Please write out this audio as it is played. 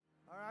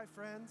Hi,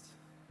 friends.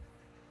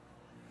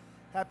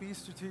 Happy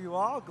Easter to you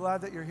all. Glad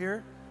that you're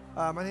here.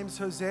 My name is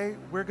Jose.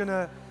 We're going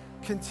to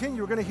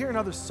continue. We're going to hear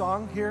another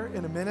song here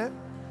in a minute,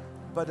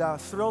 but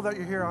thrilled that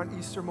you're here on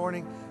Easter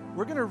morning.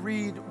 We're going to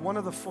read one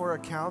of the four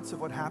accounts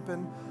of what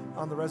happened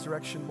on the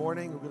resurrection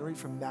morning. We're going to read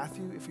from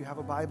Matthew. If you have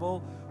a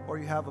Bible or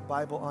you have a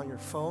Bible on your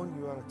phone,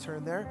 you want to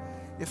turn there.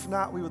 If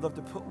not, we would love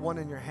to put one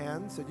in your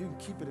hands, and you can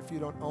keep it if you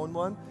don't own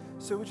one.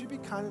 So would you be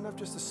kind enough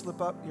just to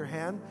slip up your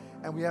hand?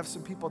 And we have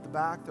some people at the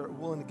back that are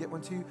willing to get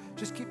one to you.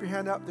 Just keep your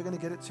hand up. They're going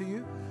to get it to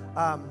you.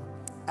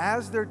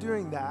 As they're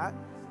doing that,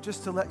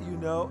 just to let you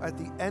know, at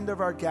the end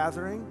of our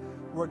gathering,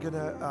 we're going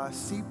to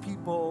see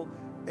people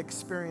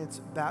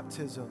experience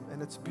baptism.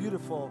 And it's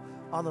beautiful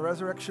on the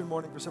resurrection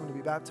morning for someone to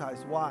be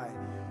baptized. Why?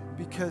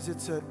 Because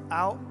it's an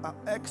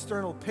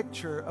external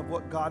picture of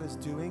what God is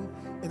doing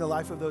in the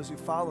life of those who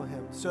follow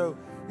him. So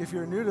if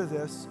you're new to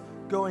this,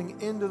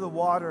 going into the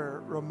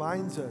water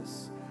reminds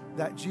us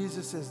that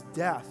Jesus'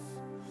 death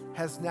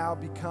has now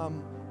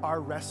become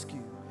our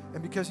rescue.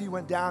 And because he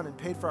went down and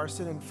paid for our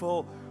sin in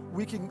full,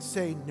 we can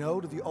say no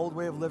to the old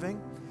way of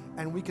living,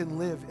 and we can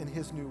live in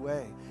his new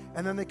way.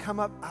 And then they come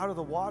up out of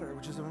the water,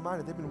 which is a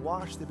reminder. They've been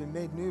washed, they've been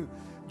made new.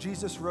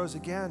 Jesus rose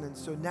again, and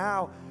so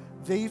now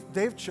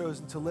they've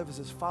chosen to live as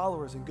his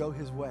followers and go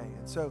his way.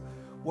 And so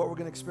what we're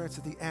going to experience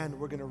at the end,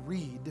 we're going to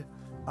read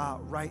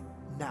right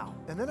now.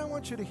 And then I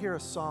want you to hear a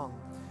song.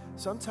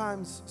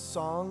 Sometimes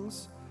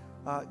songs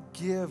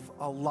give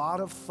a lot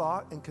of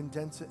thought and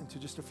condense it into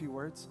just a few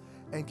words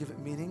and give it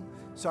meaning.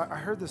 So I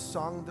heard this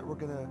song that we're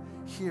going to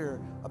hear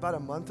about a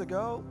month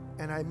ago,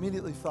 and I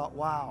immediately thought,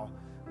 wow,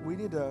 we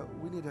need to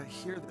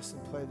hear this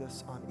and play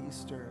this on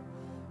Easter,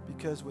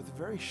 because with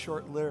very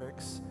short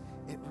lyrics,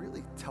 it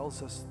really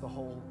tells us the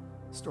whole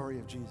story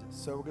of Jesus.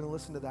 So we're going to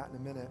listen to that in a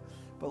minute,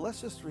 but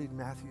let's just read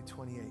Matthew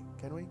 28,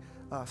 can we?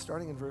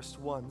 Starting in verse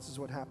 1, this is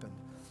what happened.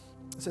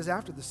 It says,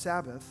 after the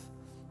Sabbath,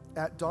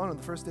 at dawn on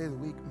the first day of the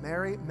week,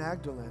 Mary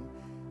Magdalene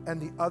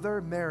and the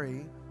other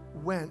Mary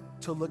went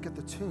to look at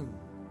the tomb.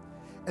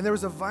 And there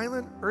was a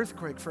violent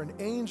earthquake, for an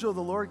angel of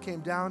the Lord came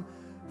down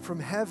from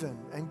heaven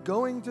and,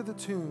 going to the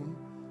tomb,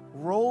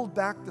 rolled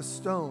back the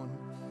stone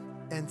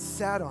and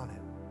sat on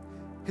it.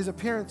 His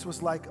appearance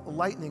was like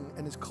lightning,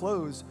 and his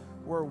clothes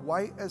were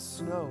white as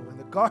snow. And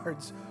the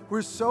guards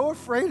were so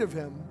afraid of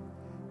him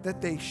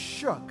that they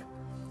shook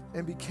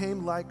and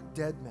became like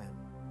dead men.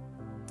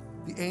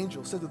 The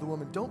angel said to the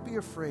woman, "Don't be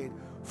afraid,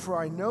 for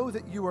I know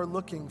that you are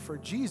looking for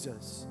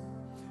Jesus,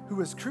 who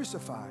was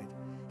crucified.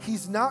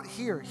 He's not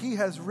here. He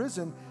has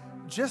risen,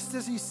 just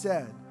as he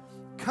said.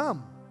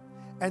 Come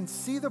and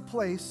see the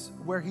place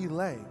where he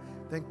lay.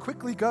 Then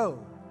quickly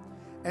go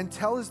and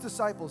tell his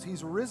disciples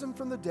he's risen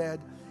from the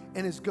dead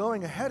and is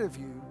going ahead of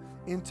you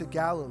into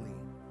Galilee.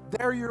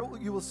 There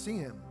you will see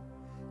him.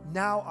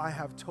 Now I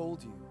have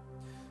told you."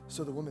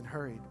 So the woman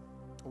hurried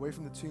away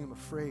from the tomb,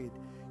 afraid,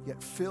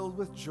 yet filled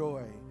with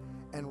joy,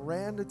 and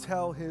ran to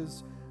tell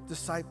his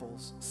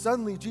disciples.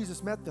 Suddenly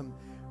Jesus met them.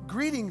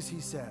 "Greetings," he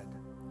said.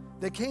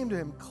 They came to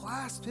him,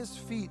 clasped his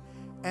feet,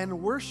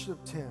 and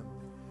worshiped him.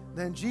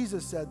 Then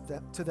Jesus said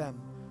to them,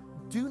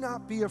 "Do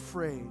not be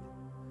afraid.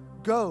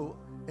 Go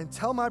and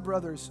tell my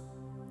brothers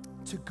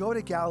to go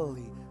to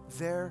Galilee.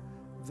 There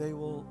they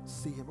will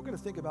see him." We're going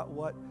to think about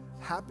what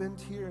happened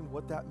here and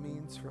what that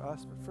means for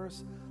us. But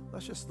first,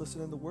 let's just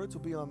listen in. The words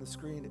will be on the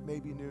screen. It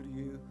may be new to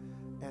you.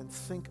 And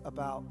think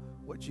about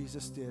what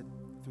Jesus did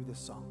through this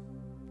song.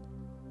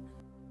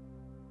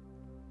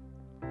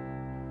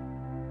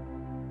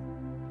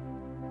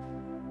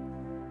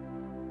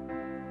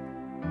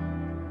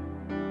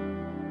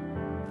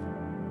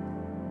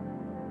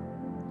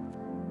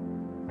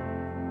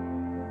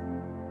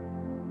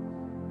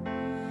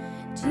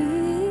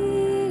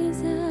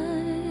 Jesus,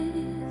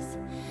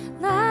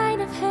 light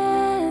of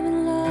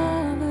heaven,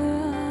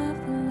 lover of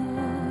the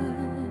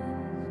Lord.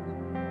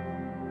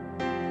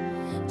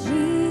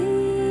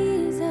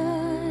 Jesus,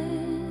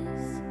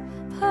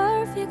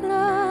 perfect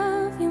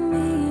love, you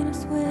meet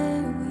us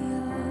where we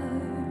are.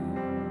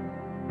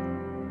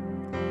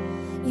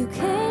 You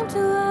came to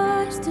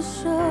us to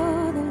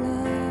show the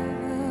love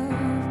of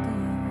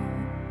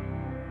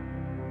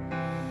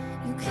God.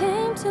 You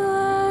came to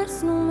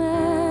us no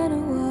matter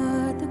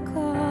what the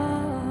cost.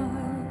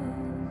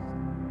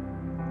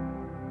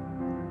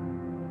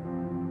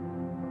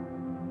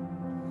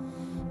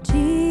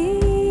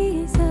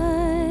 Jesus,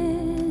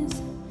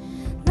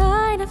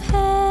 light of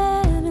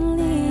heaven,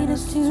 lead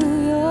us to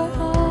your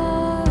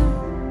heart.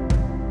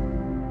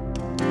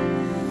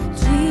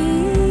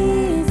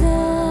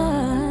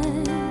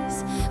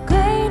 Jesus,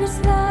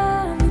 greatest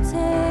love, you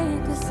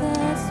take us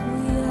as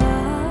we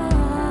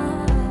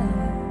are.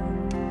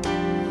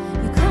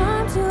 You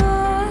come to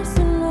us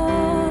and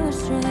all our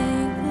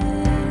strength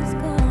is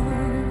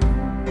gone.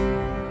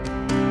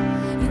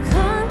 You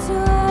come to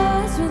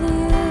us with you,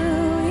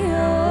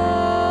 your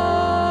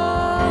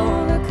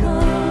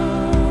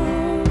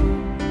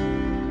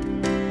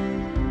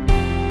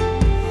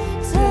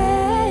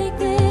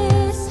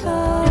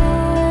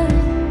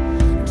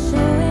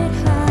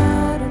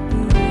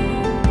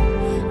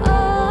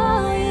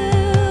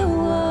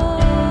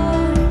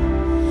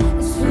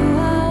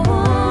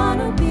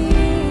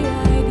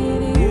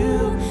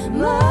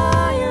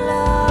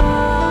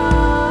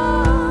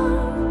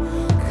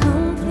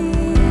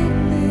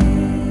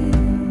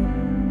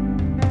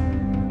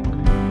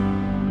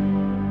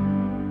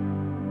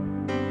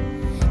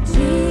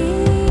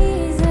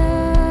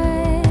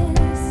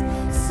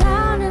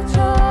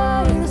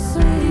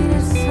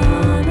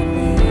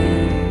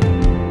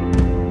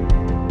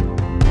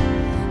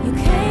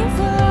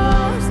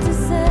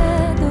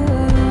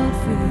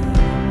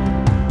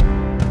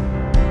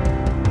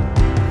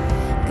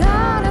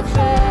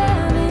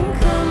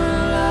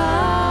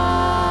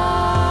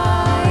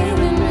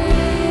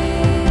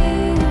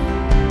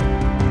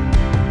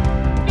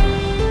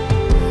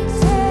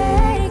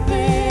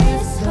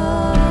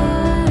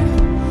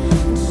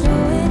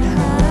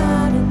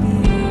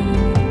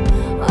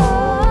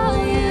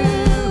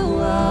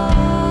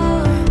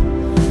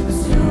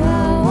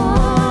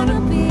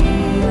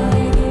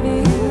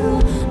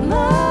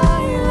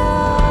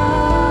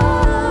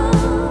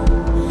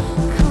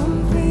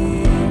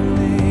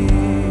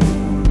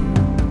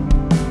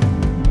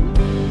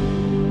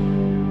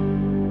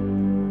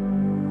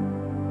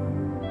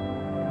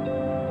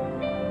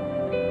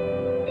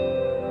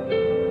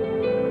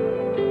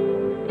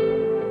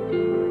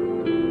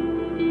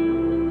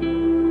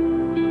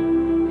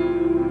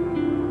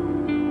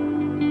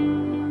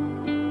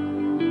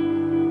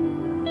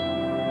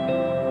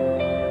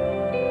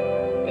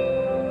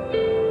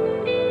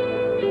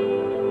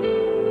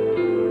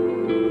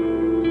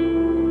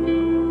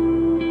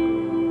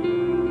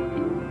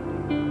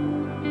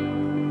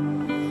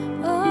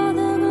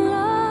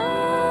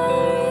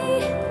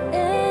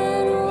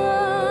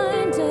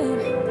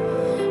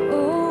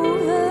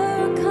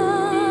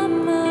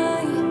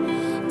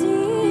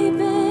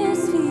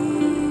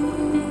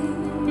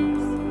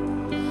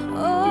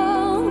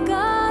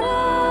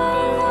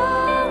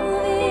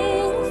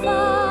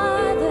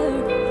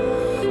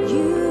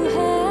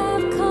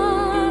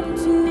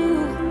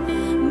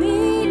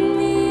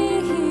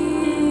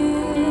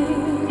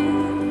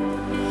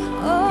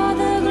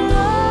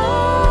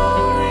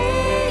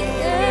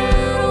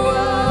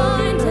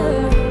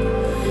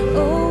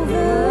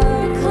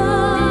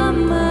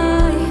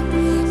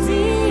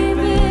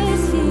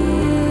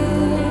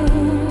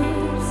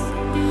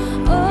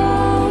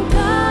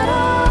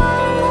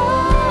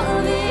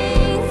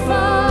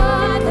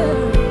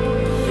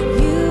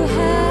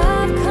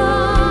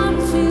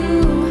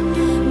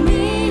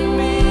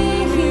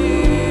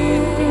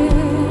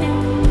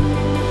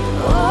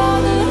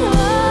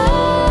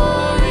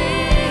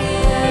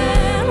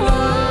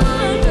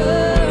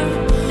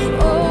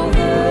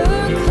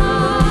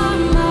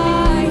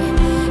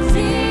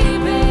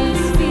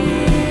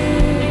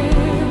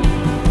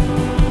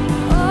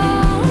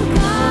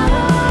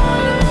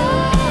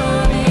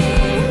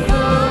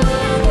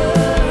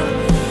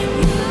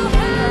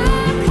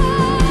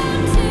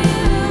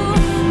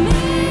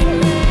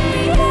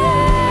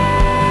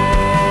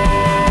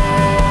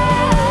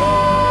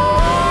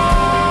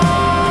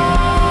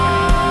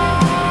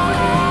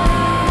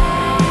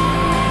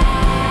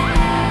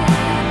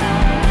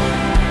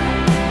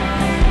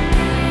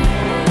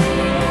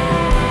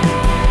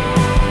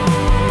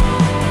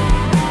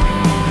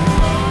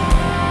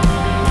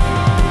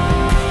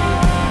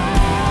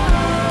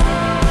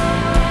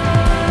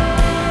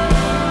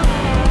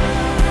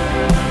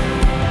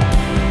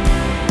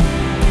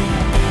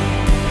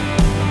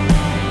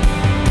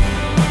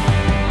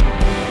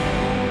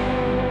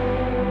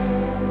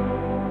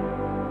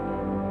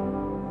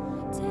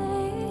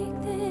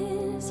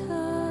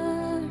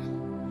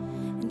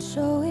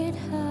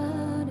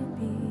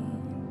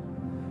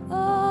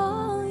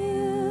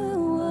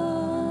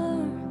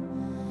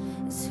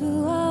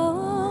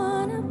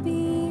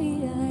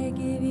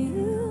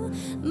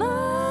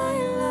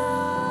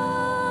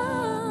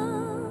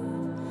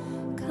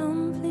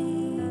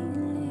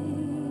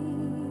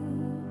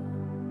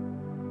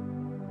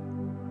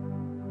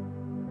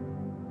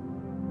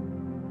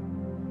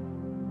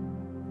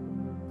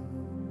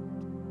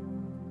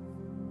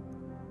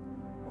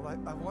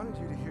I wanted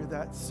you to hear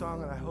that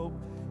song, and I hope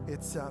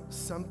it's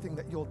something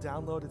that you'll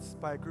download. It's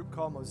by a group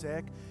called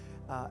Mosaic,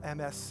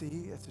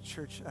 MSC. It's a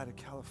church out of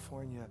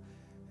California.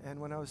 And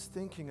when I was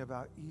thinking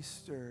about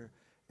Easter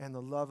and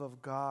the love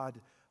of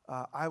God,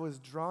 I was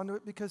drawn to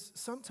it because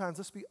sometimes,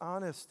 let's be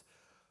honest,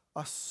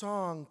 a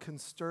song can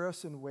stir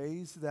us in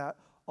ways that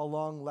a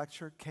long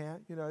lecture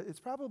can't. You know, it's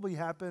probably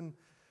happened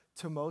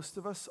to most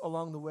of us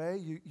along the way.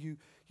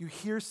 You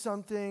hear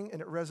something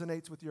and it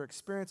resonates with your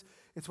experience.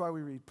 It's why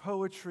we read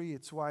poetry.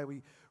 It's why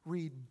we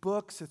read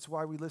books. It's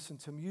why we listen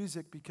to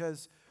music,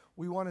 because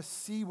we want to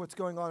see what's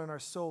going on in our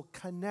soul,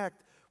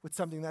 connect with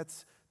something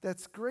that's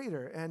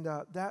greater. And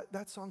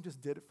that song just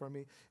did it for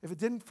me. If it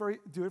didn't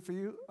do it for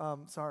you,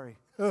 sorry.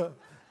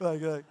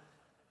 like,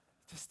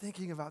 just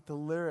thinking about the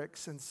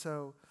lyrics. And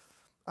so,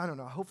 I don't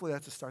know, hopefully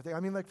that's a start thing. I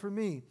mean, like for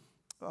me,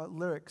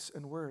 lyrics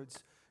and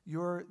words,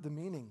 you're the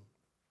meaning.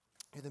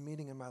 You're the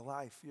meaning in my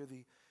life. You're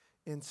the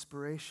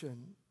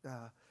inspiration.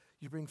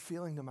 You bring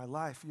feeling to my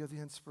life. You're the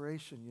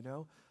inspiration, you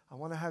know. I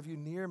want to have you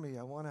near me.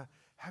 I want to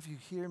have you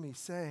hear me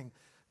saying,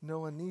 no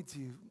one needs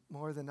you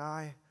more than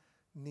I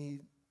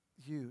need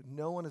you.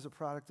 No one is a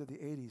product of the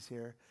 80s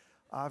here,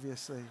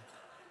 obviously.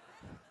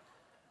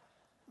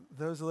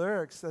 Those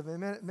lyrics, they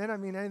may not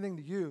mean anything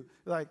to you.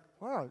 You're like,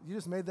 wow, you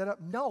just made that up.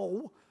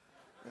 No,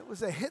 it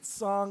was a hit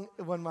song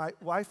when my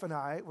wife and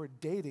I were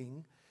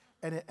dating,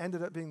 and it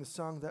ended up being the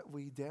song that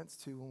we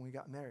danced to when we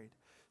got married.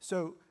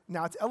 So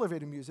now it's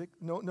elevator music,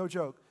 no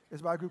joke.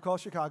 It's by a group called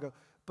Chicago.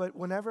 But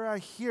whenever I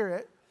hear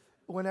it,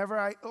 whenever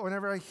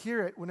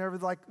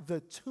like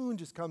the tune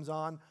just comes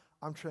on,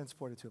 I'm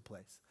transported to a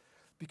place.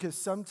 Because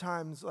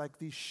sometimes like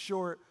these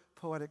short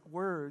poetic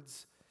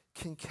words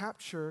can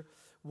capture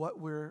what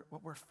we're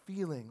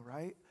feeling,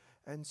 right?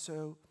 And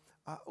so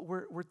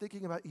we're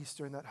thinking about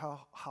Easter and that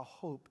how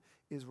hope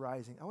is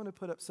rising. I want to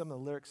put up some of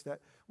the lyrics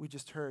that we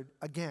just heard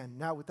again,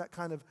 now with that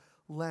kind of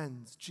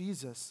lens.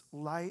 Jesus,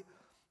 light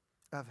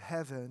of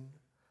heaven,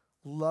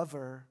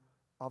 lover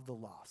of the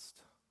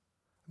lost.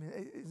 I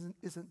mean,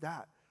 isn't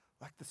that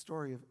like the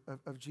story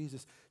of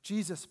Jesus?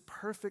 Jesus,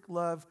 perfect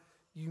love,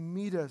 you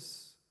meet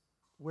us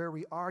where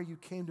we are. You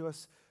came to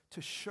us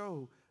to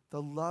show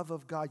the love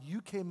of God.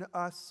 You came to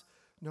us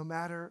no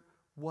matter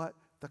what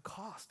the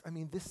cost. I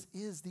mean, this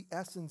is the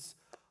essence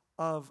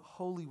of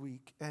Holy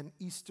Week and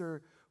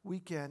Easter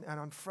weekend, and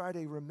on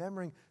Friday,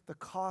 remembering the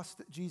cost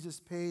that Jesus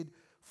paid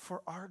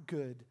for our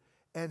good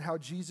and how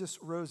Jesus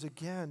rose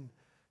again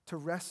to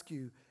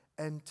rescue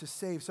and to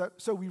save.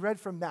 So we read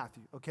from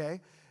Matthew,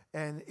 okay?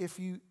 And if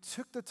you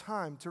took the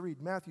time to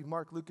read Matthew,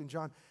 Mark, Luke, and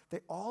John, they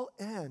all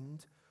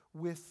end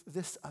with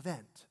this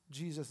event.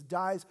 Jesus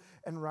dies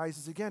and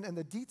rises again, and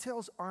the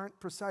details aren't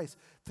precise.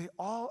 They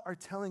all are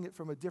telling it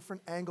from a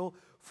different angle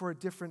for a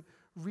different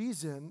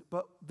reason,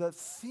 but the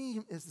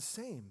theme is the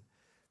same.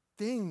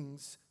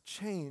 Things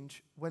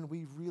change when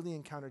we really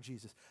encounter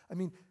Jesus. I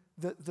mean,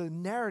 the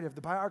narrative,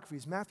 the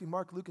biographies, Matthew,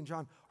 Mark, Luke, and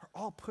John, are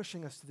all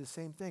pushing us to the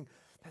same thing,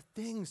 that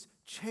things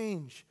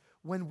change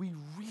when we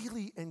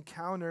really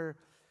encounter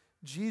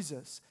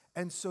Jesus.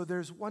 And so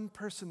there's one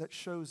person that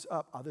shows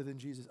up, other than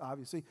Jesus,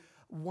 obviously,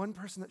 one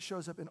person that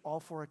shows up in all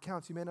four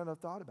accounts. You may not have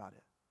thought about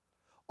it.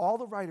 All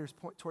the writers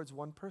point towards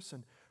one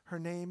person. Her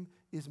name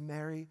is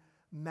Mary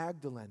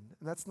Magdalene.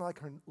 And that's not like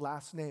her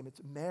last name.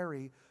 It's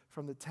Mary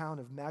from the town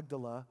of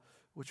Magdala,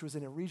 which was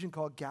in a region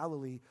called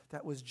Galilee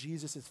that was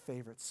Jesus'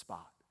 favorite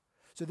spot.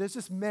 So there's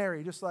this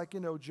Mary, just like, you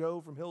know,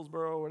 Joe from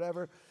Hillsborough or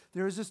whatever.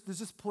 There's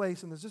this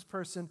place and there's this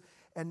person,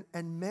 and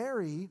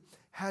Mary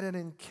had an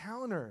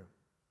encounter.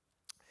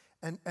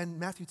 And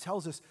Matthew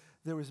tells us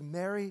there was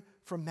Mary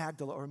from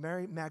Magdala, or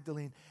Mary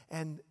Magdalene,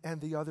 and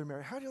the other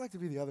Mary. How do you like to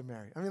be the other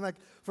Mary? I mean, like,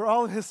 for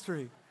all of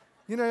history.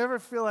 You know, you ever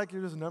feel like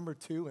you're just number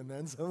two and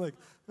then so like,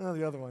 oh,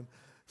 the other one.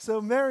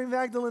 So Mary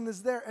Magdalene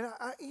is there. And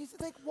I used to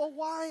think, well,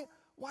 why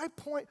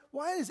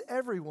does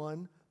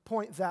everyone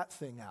point that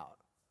thing out?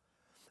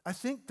 I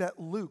think that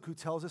Luke, who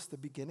tells us the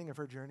beginning of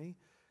her journey,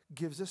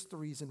 gives us the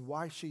reason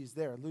why she's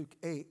there. Luke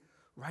 8,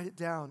 write it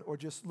down or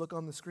just look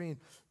on the screen.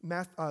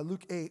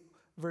 Luke 8,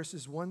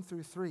 verses 1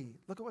 through 3.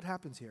 Look at what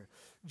happens here.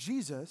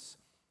 Jesus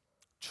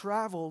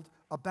traveled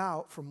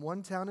about from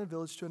one town and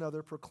village to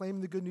another,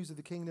 proclaiming the good news of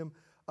the kingdom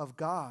of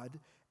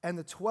God. And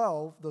the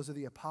 12, those are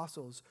the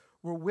apostles,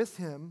 were with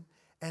him,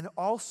 and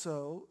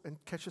also, and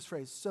catch this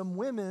phrase, some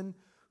women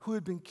who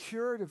had been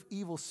cured of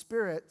evil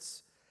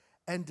spirits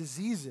and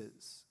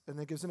diseases. And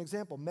that gives an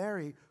example.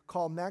 Mary,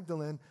 called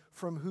Magdalene,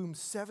 from whom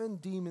 7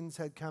 demons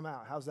had come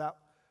out. How's that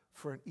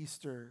for an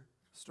Easter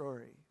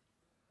story?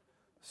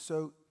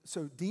 So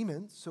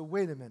demons, so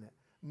wait a minute.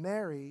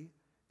 Mary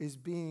is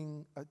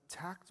being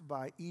attacked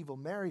by evil.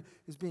 Mary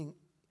is being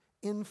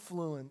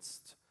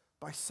influenced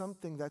by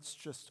something that's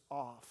just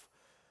off.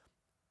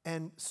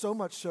 And so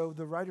much so,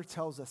 the writer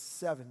tells us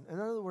 7. In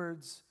other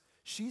words,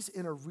 she's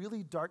in a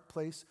really dark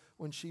place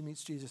when she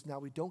meets Jesus. Now,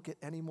 we don't get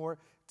any more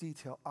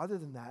detail. Other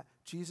than that,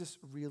 Jesus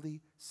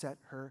really set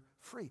her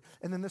free.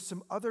 And then there's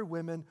some other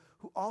women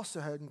who also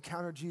had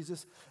encountered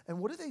Jesus. And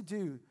what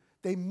do?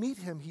 They meet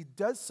him, he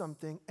does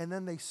something, and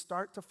then they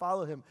start to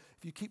follow him.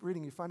 If you keep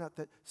reading, you find out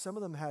that some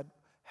of them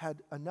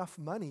had enough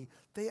money.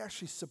 They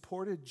actually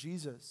supported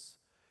Jesus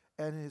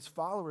and his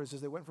followers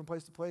as they went from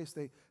place to place.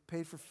 They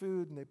paid for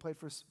food and they paid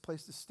for a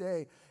place to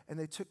stay, and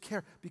they took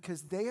care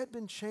because they had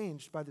been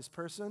changed by this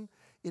person.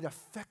 It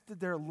affected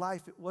their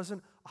life. It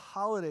wasn't a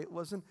holiday. It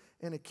wasn't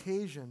an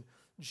occasion.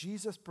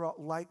 Jesus brought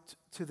light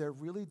to their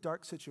really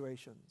dark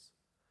situations.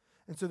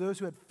 And so those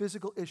who had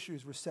physical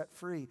issues were set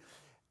free.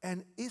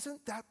 And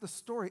isn't that the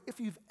story? If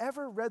you've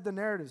ever read the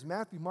narratives,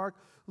 Matthew, Mark,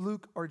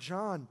 Luke, or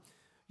John,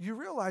 you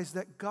realize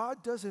that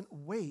God doesn't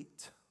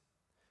wait.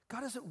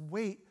 God doesn't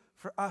wait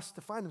for us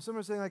to find him. Some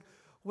are saying like,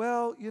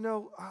 well,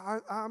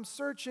 I'm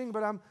searching,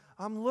 but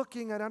I'm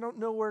looking and I don't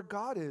know where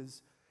God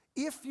is.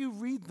 If you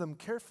read them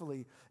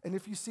carefully, and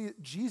if you see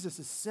that Jesus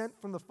is sent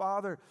from the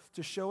Father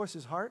to show us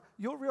his heart,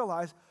 you'll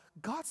realize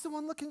God's the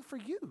one looking for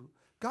you.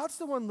 God's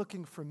the one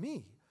looking for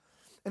me.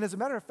 And as a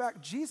matter of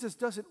fact, Jesus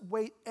doesn't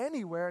wait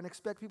anywhere and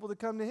expect people to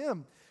come to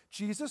him.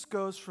 Jesus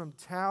goes from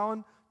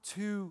town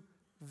to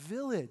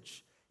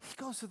village. He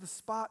goes to the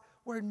spot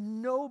where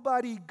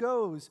nobody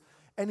goes,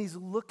 and he's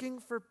looking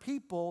for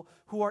people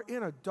who are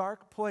in a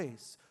dark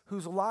place,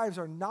 whose lives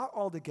are not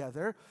all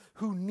together,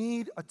 who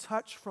need a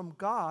touch from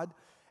God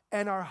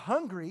and are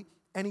hungry,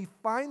 and he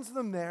finds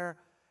them there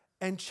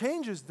and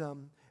changes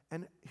them.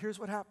 And here's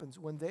what happens.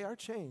 When they are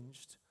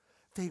changed,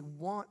 they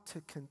want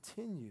to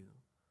continue.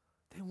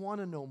 They want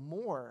to know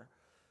more.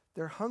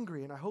 They're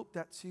hungry, and I hope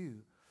that's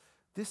you.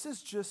 This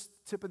is just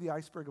tip of the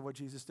iceberg of what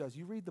Jesus does.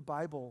 You read the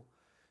Bible,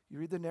 you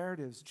read the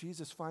narratives.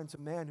 Jesus finds a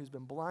man who's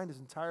been blind his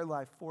entire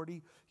life,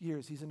 40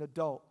 years. He's an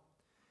adult.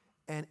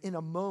 And in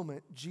a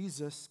moment,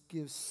 Jesus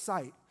gives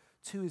sight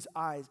to his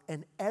eyes,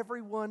 and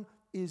everyone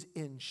is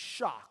in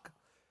shock.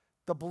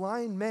 The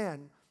blind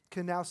man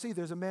can now see.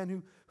 There's a man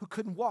who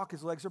couldn't walk.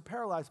 His legs are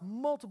paralyzed.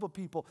 Multiple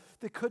people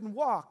that couldn't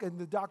walk, and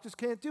the doctors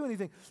can't do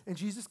anything. And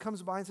Jesus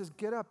comes by and says,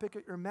 get up, pick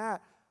up your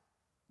mat.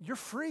 You're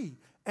free.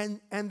 And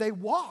they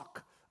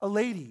walk. A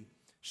lady,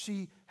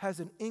 she has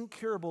an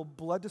incurable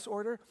blood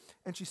disorder,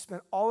 and she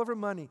spent all of her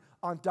money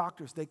on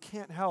doctors. They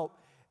can't help.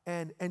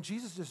 And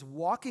Jesus is just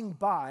walking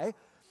by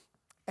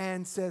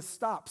and says,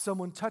 stop,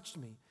 someone touched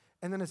me.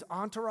 And then his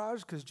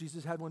entourage, because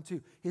Jesus had one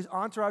too, his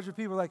entourage of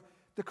people are like,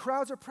 the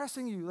crowds are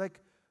pressing you. Like,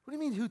 what do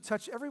you mean who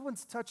touched?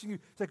 Everyone's touching you.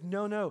 It's like,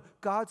 no,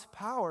 God's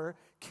power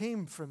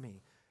came from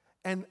me.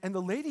 And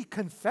the lady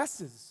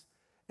confesses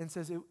and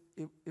says,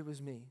 it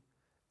was me.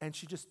 And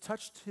she just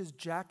touched his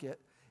jacket,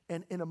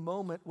 and in a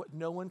moment, what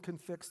no one can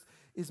fix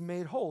is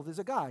made whole. There's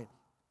a guy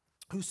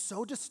who's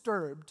so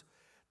disturbed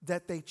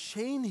that they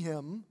chain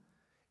him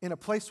in a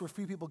place where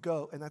few people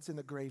go, and that's in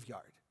the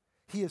graveyard.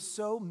 He is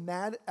so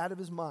mad out of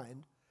his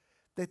mind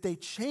that they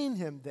chain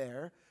him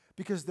there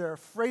because they're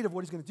afraid of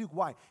what he's going to do.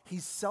 Why?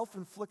 He's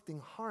self-inflicting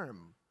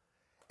harm.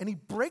 And he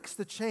breaks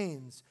the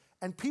chains,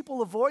 and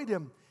people avoid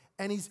him,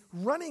 and he's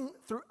running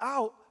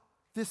throughout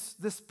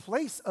this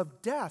place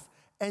of death,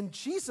 and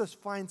Jesus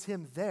finds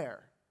him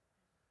there.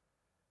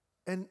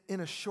 And in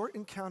a short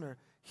encounter,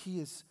 he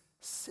is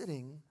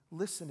sitting,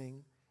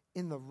 listening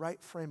in the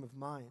right frame of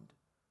mind.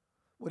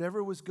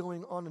 Whatever was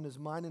going on in his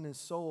mind and his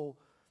soul,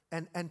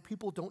 and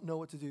people don't know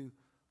what to do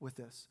with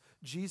this.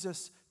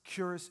 Jesus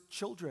cures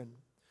children.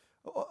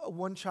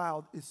 One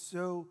child is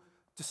so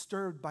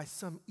disturbed by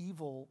some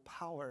evil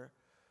power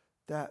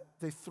that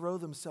they throw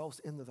themselves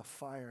into the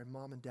fire, and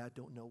mom and dad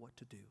don't know what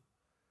to do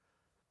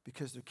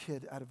because their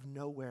kid out of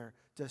nowhere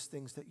does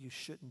things that you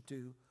shouldn't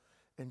do.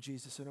 And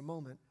Jesus, in a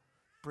moment,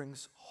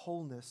 brings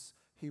wholeness.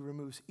 He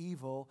removes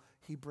evil.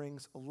 He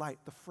brings light.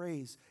 The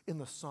phrase in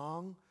the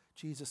song,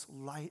 Jesus,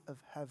 light of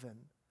heaven,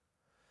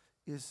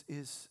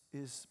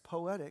 is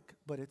poetic,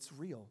 but it's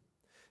real.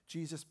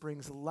 Jesus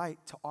brings light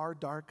to our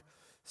dark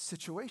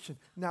situation.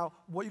 Now,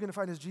 what you're going to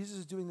find is Jesus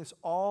is doing this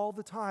all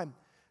the time.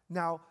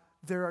 Now,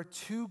 there are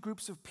two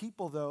groups of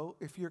people, though,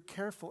 if you're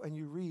careful and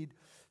you read,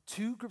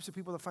 two groups of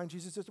people that find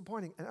Jesus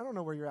disappointing. And I don't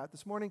know where you're at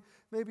this morning.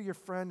 Maybe your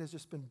friend has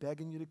just been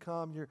begging you to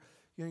come.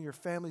 Your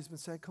family's been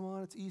saying, come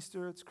on, it's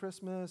Easter, it's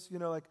Christmas,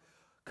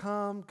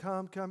 come.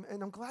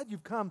 And I'm glad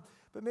you've come,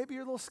 but maybe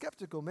you're a little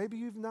skeptical. Maybe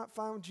you've not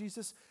found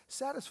Jesus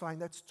satisfying.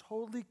 That's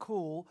totally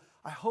cool.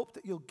 I hope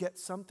that you'll get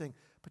something.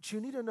 But you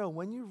need to know,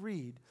 when you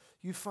read,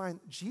 you find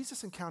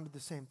Jesus encountered the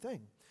same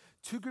thing.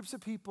 Two groups of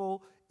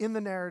people in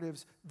the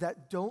narratives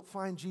that don't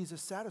find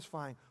Jesus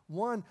satisfying.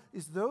 One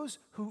is those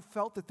who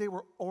felt that they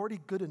were already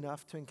good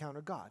enough to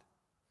encounter God.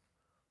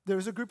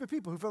 There's a group of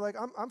people who feel like,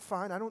 I'm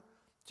fine. I don't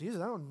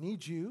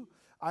need you.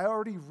 I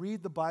already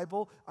read the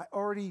Bible. I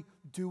already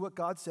do what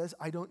God says.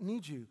 I don't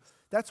need you.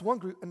 That's one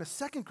group. And the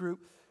second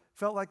group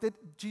felt like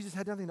that Jesus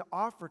had nothing to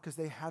offer because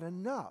they had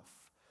enough.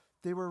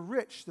 They were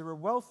rich. They were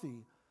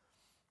wealthy.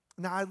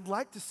 Now, I'd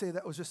like to say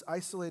that was just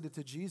isolated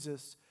to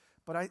Jesus,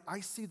 but I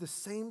see the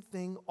same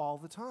thing all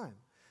the time.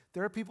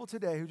 There are people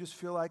today who just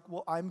feel like,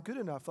 well, I'm good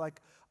enough.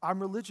 Like,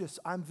 I'm religious.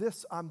 I'm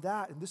this, I'm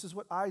that, and this is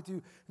what I do,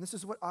 and this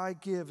is what I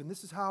give, and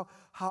this is how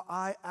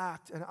I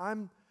act.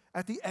 And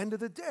at the end of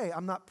the day,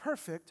 I'm not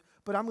perfect,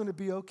 but I'm going to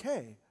be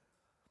okay.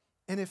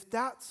 And if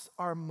that's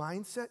our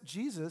mindset,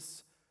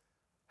 Jesus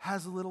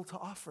has little to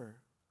offer.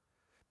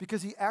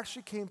 Because he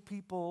actually came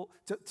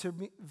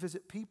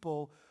visit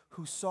people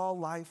who saw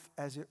life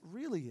as it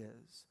really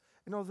is.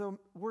 And although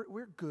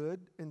we're good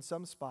in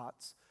some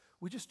spots,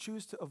 we just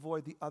choose to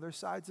avoid the other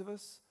sides of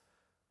us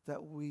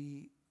that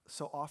we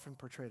so often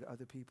portray to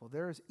other people.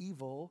 There is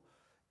evil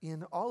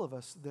in all of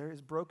us. There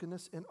is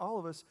brokenness in all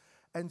of us.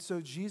 And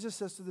so Jesus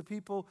says to the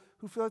people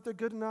who feel like they're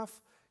good enough,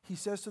 he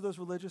says to those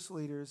religious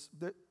leaders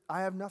that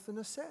I have nothing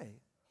to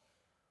say.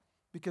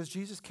 Because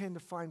Jesus came to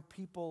find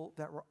people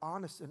that were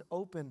honest and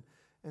open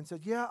and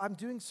said, yeah, I'm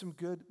doing some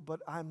good, but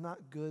I'm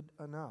not good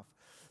enough.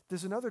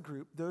 There's another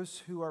group,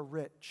 those who are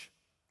rich.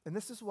 And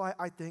this is why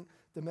I think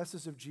the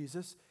message of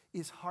Jesus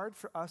is hard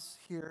for us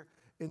here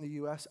in the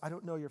U.S. I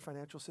don't know your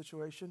financial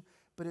situation,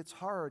 but it's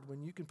hard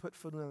when you can put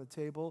food on the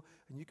table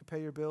and you can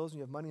pay your bills and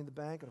you have money in the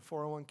bank and a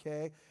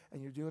 401k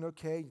and you're doing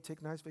okay, you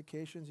take nice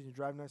vacations and you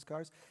drive nice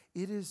cars.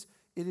 It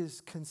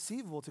is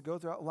conceivable to go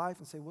throughout life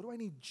and say, what do I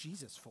need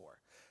Jesus for?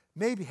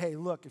 Maybe, hey,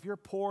 look, if you're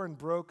poor and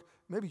broke,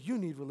 maybe you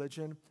need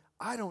religion.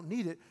 I don't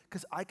need it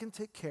because I can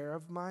take care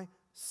of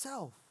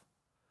myself.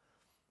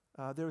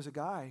 There was a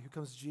guy who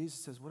comes to Jesus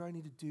and says, what do I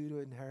need to do to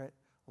inherit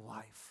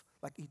life?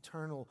 Like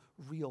eternal,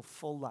 real,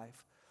 full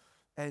life.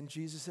 And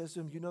Jesus says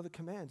to him, you know the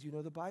commands, you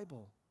know the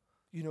Bible,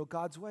 you know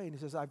God's way. And he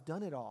says, I've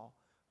done it all.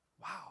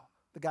 Wow.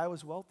 The guy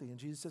was wealthy. And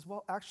Jesus says,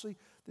 well, actually,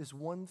 there's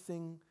one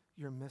thing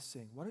you're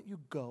missing. Why don't you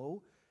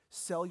go,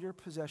 sell your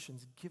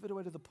possessions, give it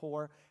away to the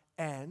poor,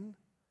 and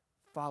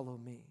follow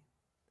me.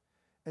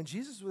 And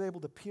Jesus was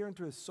able to peer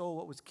into his soul.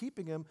 What was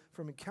keeping him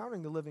from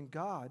encountering the living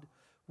God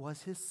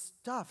was his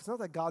stuff. It's not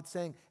that God's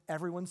saying,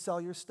 everyone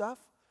sell your stuff.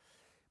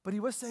 But he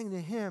was saying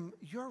to him,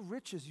 your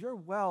riches, your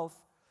wealth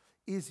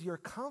is your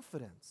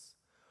confidence.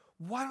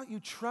 Why don't you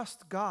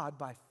trust God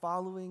by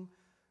following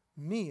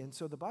me? And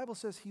so the Bible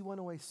says he went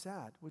away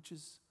sad, which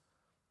is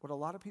what a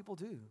lot of people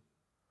do.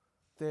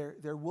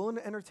 They're willing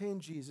to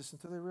entertain Jesus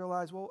until they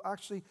realize, well,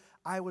 actually,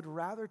 I would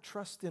rather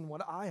trust in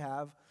what I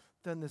have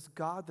than this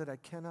God that I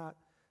cannot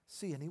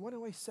see. And he went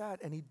away sad,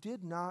 and he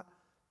did not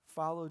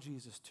follow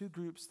Jesus. Two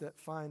groups that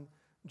find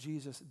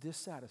Jesus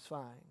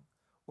dissatisfying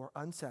or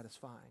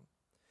unsatisfying.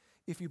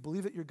 If you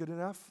believe that you're good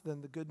enough,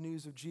 then the good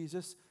news of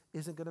Jesus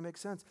isn't going to make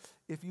sense.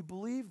 If you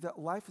believe that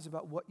life is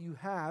about what you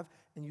have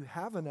and you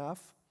have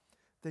enough,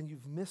 then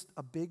you've missed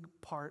a big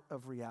part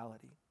of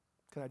reality.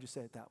 Can I just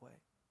say it that way?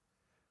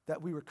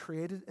 That we were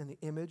created in the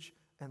image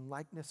and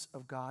likeness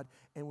of God,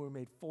 and we were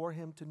made for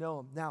him to know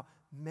him. Now,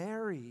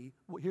 Mary,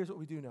 here's what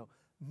we do know.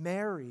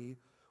 Mary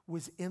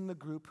was in the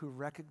group who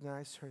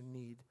recognized her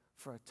need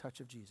for a touch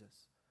of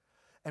Jesus.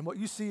 And what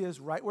you see is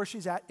right where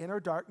she's at in her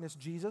darkness,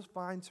 Jesus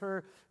finds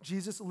her,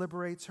 Jesus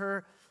liberates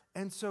her.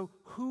 And so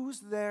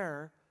who's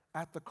there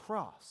at the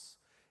cross?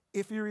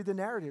 If you read the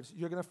narratives,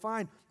 you're going to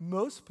find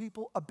most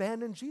people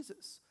abandoned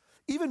Jesus.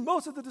 Even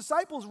most of the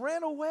disciples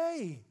ran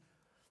away.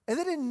 And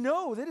they didn't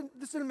know,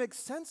 this didn't make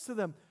sense to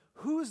them.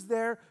 Who's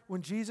there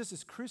when Jesus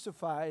is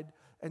crucified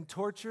and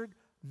tortured?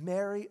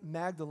 Mary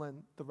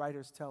Magdalene, the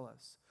writers tell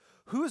us.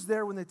 Who's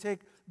there when they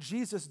take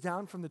Jesus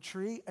down from the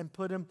tree and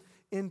put him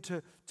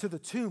into the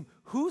tomb?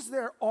 Who's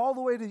there all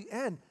the way to the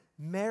end?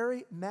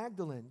 Mary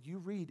Magdalene. You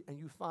read and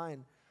you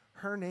find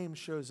her name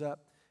shows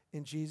up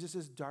in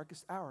Jesus'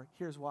 darkest hour.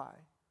 Here's why.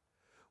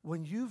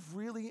 When you've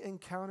really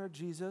encountered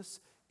Jesus,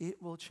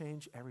 it will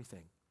change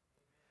everything.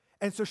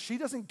 And so she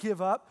doesn't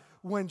give up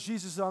when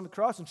Jesus is on the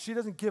cross, and she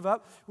doesn't give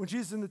up when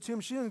Jesus is in the tomb.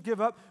 She doesn't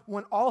give up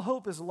when all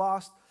hope is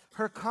lost.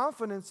 Her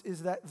confidence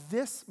is that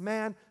this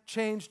man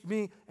changed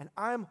me, and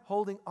I'm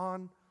holding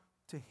on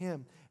to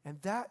him. And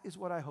that is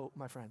what I hope,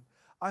 my friend.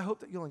 I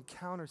hope that you'll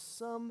encounter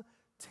some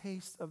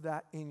taste of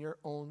that in your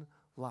own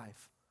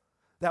life.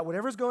 That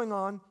whatever's going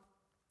on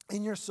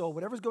in your soul,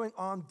 whatever's going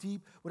on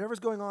deep, whatever's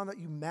going on that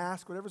you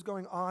mask, whatever's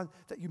going on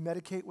that you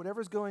medicate,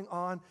 whatever's going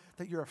on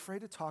that you're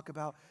afraid to talk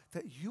about,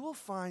 that you will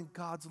find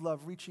God's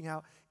love reaching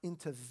out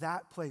into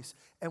that place.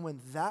 And when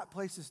that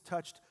place is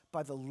touched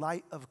by the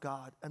light of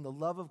God and the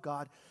love of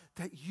God,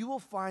 that you will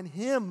find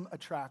him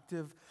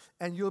attractive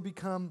and you'll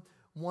become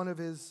one of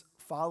his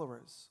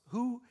followers.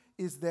 Who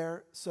is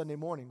there Sunday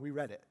morning? We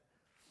read it.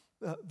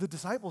 The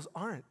disciples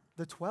aren't.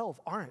 The 12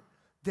 aren't.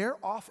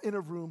 They're off in a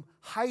room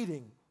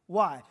hiding.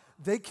 Why?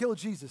 They kill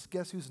Jesus.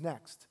 Guess who's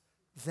next?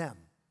 Them.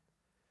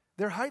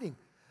 They're hiding.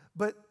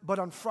 But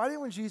on Friday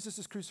when Jesus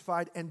is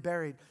crucified and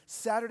buried,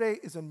 Saturday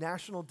is a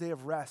national day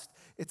of rest.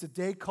 It's a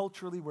day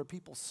culturally where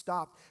people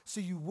stop.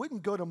 So you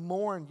wouldn't go to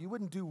mourn. You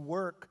wouldn't do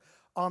work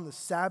on the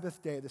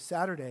Sabbath day, the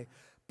Saturday.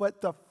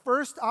 But the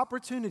first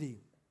opportunity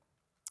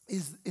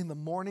is in the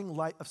morning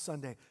light of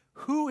Sunday.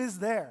 Who is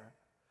there?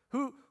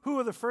 Who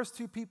are the first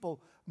two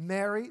people?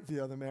 Mary, the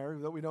other Mary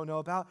that we don't know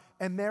about,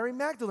 and Mary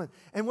Magdalene.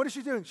 And what is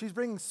she doing? She's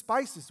bringing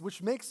spices,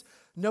 which makes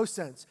no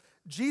sense.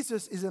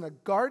 Jesus is in a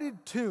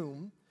guarded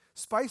tomb.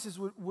 Spices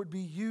would be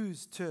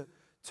used to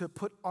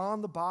put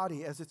on the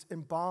body as it's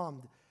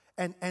embalmed.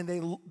 And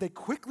they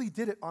quickly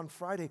did it on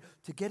Friday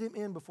to get him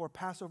in before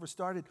Passover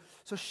started.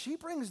 So she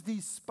brings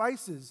these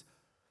spices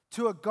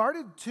to a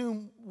guarded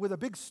tomb with a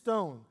big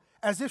stone.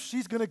 as if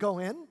she's going to go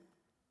in.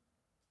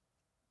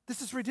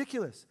 This is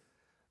ridiculous.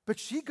 But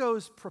she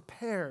goes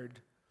prepared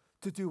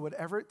to do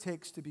whatever it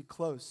takes to be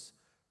close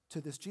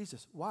to this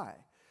Jesus. Why?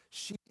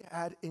 She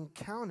had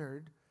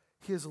encountered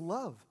his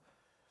love.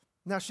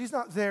 Now, she's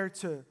not there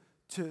to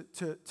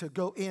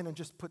go in and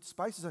just put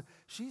spices on.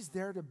 She's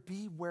there to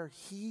be where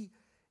he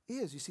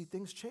is. You see,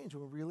 things change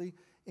when we really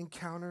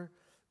encounter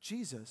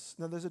Jesus.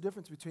 Now, there's a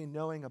difference between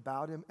knowing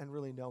about him and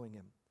really knowing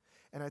him.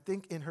 And I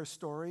think in her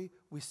story,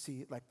 we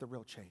see like the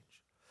real change.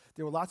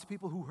 There were lots of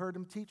people who heard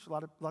him teach,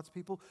 lots of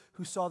people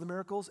who saw the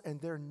miracles,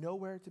 and they're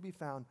nowhere to be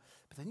found.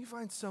 But then you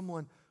find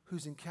someone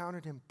who's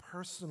encountered him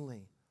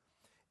personally,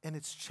 and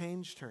it's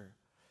changed her.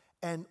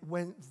 And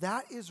when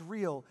that is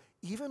real,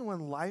 even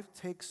when life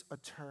takes a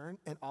turn,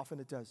 and often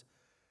it does,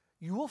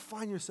 you will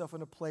find yourself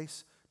in a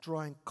place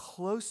drawing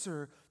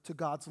closer to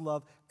God's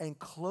love and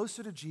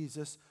closer to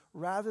Jesus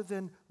rather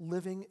than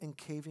living and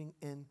caving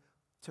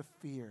into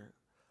fear.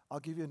 I'll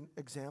give you an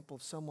example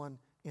of someone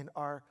in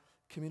our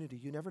community.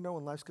 You never know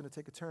when life's going to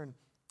take a turn.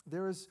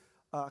 There was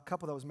a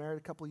couple that was married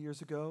a couple of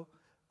years ago,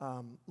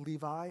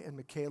 Levi and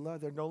Michaela.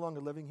 They're no longer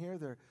living here.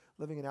 They're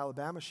living in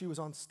Alabama. She was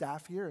on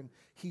staff here, and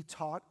he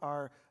taught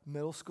our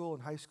middle school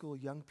and high school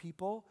young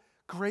people.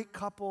 Great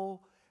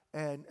couple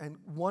and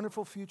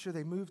wonderful future.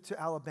 They moved to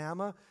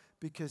Alabama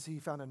because he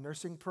found a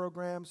nursing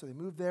program, so they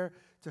moved there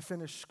to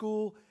finish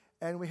school.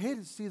 And we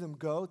hated to see them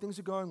go. Things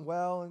are going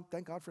well, and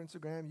thank God for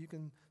Instagram. You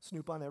can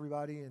snoop on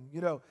everybody, and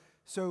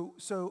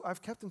So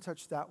I've kept in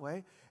touch that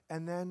way.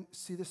 And then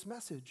see this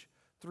message.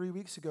 3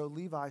 weeks ago,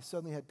 Levi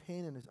suddenly had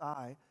pain in his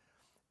eye,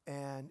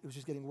 and it was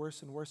just getting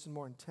worse and worse and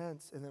more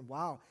intense. And then,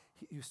 wow,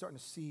 he was starting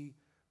to see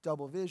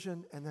double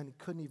vision, and then he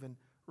couldn't even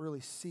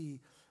really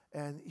see.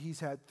 And he's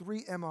had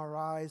 3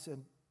 MRIs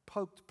and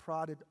poked,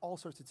 prodded, all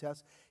sorts of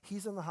tests.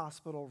 He's in the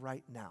hospital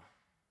right now.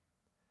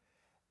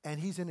 And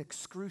he's in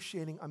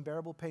excruciating,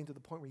 unbearable pain to the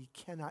point where he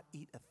cannot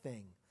eat a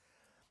thing.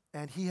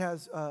 And he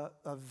has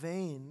a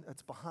vein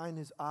that's behind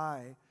his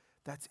eye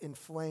that's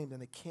inflamed,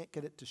 and they can't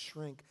get it to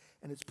shrink.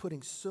 And it's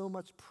putting so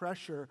much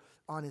pressure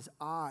on his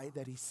eye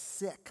that he's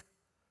sick.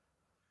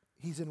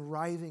 He's in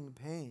writhing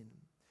pain.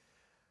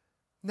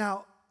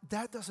 Now,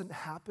 that doesn't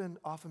happen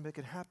often, but it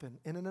can happen.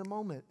 And in a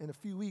moment, in a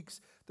few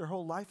weeks, their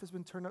whole life has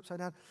been turned upside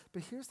down.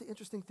 But here's the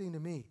interesting thing to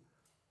me.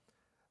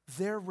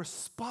 Their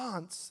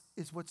response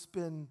is what's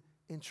been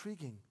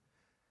intriguing.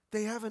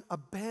 They haven't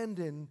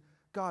abandoned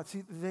God.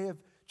 See, they have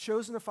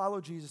chosen to follow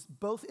Jesus,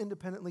 both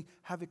independently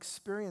have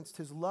experienced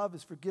his love,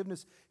 his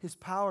forgiveness, his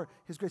power,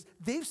 his grace.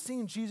 They've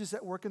seen Jesus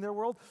at work in their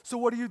world. So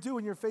what do you do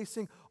when you're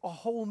facing a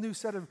whole new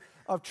set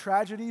of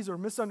tragedies or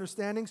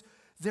misunderstandings?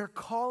 They're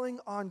calling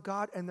on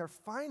God, and they're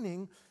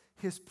finding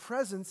his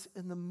presence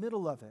in the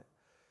middle of it.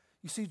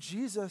 You see,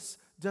 Jesus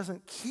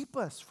doesn't keep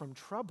us from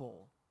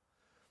trouble.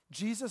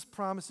 Jesus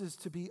promises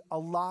to be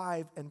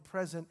alive and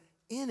present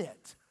in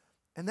it.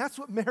 And that's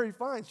what Mary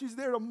finds. She's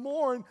there to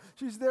mourn.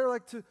 She's there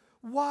like to,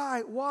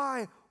 why?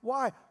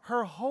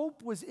 Her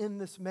hope was in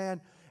this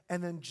man.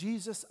 And then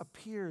Jesus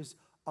appears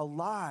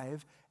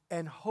alive,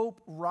 and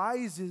hope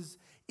rises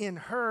in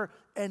her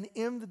and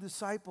in the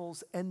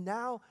disciples and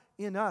now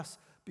in us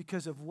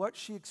because of what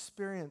she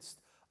experienced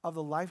of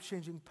the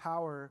life-changing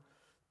power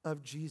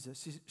of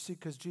Jesus. See,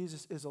 because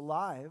Jesus is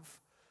alive,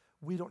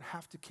 we don't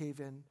have to cave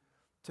in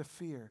to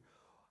fear.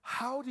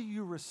 How do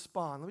you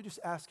respond? Let me just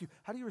ask you,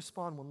 how do you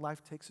respond when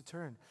life takes a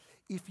turn?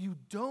 If you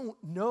don't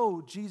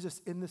know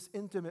Jesus in this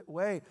intimate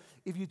way,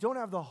 if you don't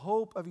have the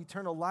hope of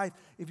eternal life,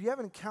 if you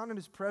haven't encountered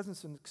his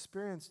presence and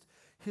experienced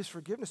his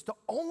forgiveness, the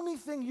only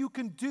thing you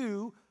can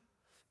do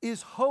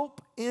is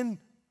hope in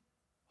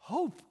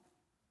hope.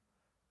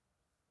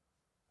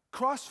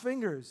 Cross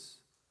fingers,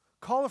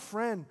 call a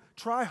friend,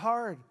 try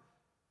hard,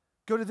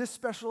 go to this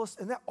specialist,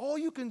 and that all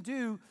you can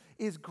do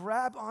is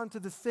grab onto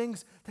the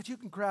things that you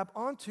can grab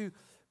onto,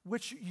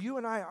 which you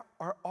and I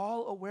are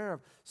all aware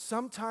of,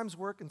 sometimes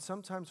work and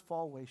sometimes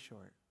fall way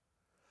short.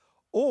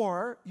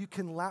 Or you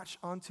can latch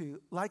onto,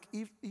 like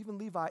even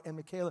Levi and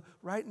Michaela,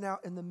 right now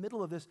in the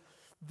middle of this,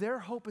 their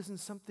hope is in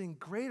something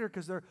greater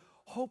because their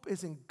hope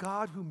is in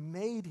God who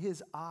made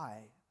his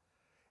eye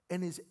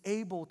and is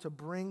able to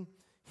bring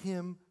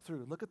him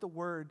through. Look at the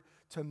word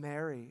to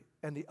Mary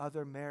and the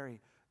other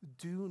Mary.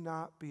 Do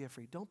not be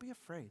afraid. Don't be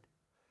afraid.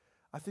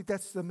 I think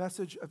that's the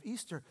message of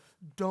Easter.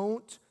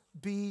 Don't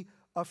be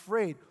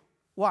afraid.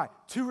 Why?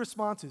 2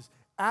 responses.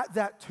 At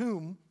that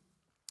tomb,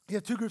 you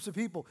have 2 groups of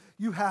people.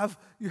 You have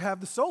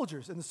the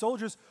soldiers, and the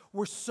soldiers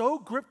were so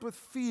gripped with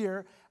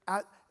fear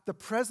at the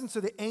presence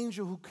of the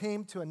angel who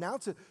came to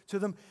announce it to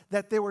them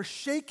that they were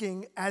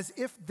shaking as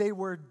if they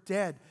were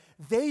dead.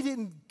 They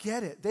didn't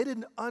get it. They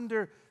didn't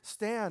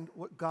understand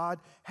what God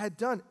had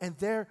done, and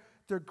they're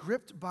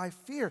gripped by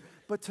fear.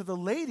 But to the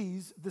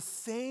ladies, the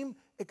same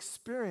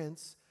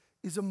experience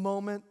is a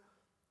moment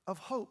of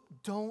hope.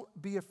 Don't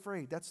be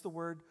afraid. That's the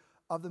word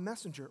of the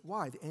messenger.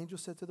 Why? The angel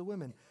said to the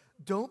women,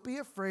 don't be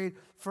afraid,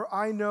 for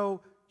I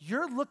know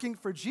you're looking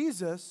for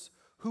Jesus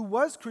who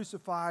was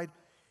crucified.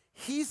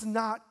 He's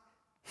not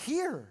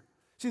here.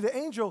 See, the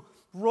angel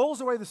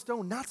rolls away the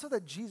stone, not so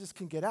that Jesus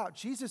can get out.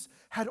 Jesus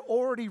had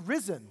already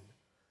risen.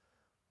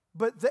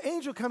 But the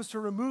angel comes to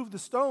remove the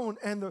stone,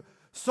 and the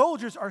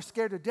soldiers are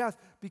scared to death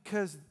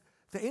because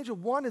the angel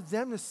wanted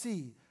them to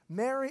see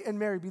Mary and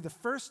Mary be the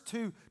first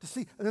two to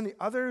see, and then the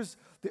others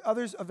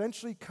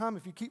eventually come,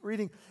 if you keep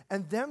reading,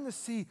 and them to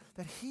see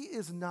that he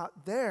is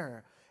not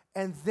there.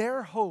 And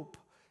their hope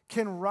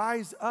can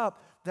rise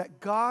up that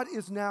God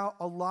is now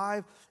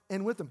alive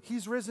and with them.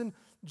 He's risen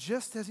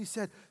just as he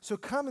said. So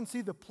come and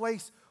see the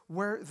place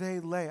where they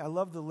lay. I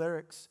love the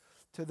lyrics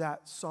to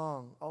that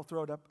song. I'll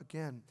throw it up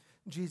again.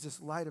 Jesus,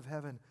 light of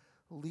heaven,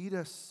 lead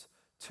us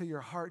to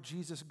your heart.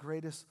 Jesus,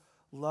 greatest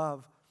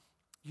love,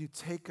 you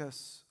take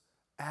us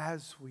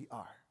as we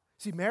are.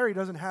 See, Mary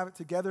doesn't have it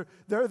together.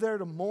 They're there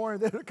to mourn.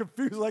 They're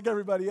confused like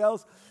everybody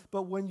else.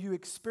 But when you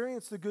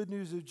experience the good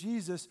news of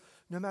Jesus,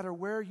 no matter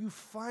where you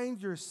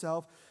find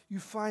yourself, you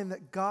find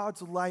that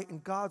God's light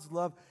and God's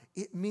love,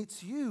 it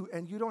meets you,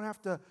 and you don't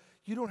have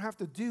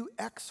to do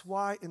X,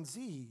 Y, and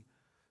Z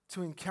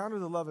to encounter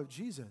the love of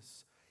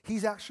Jesus.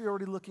 He's actually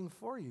already looking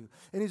for you,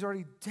 and he's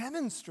already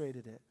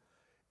demonstrated it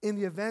in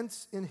the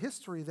events in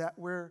history that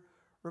we're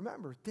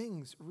remember.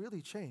 Things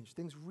really change.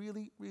 Things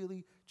really,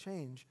 really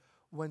change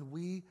when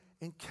we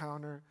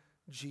encounter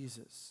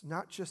Jesus,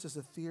 not just as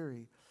a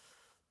theory,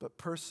 but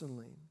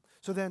personally.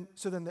 So then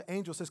the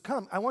angel says,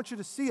 come, I want you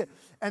to see it.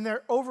 And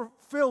they're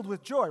overfilled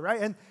with joy,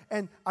 right?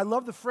 And I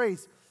love the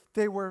phrase,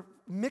 they were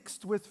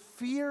mixed with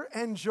fear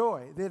and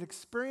joy. They had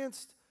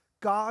experienced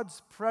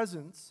God's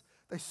presence.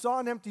 They saw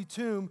an empty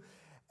tomb,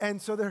 and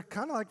so they're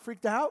kind of like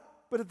freaked out,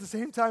 but at the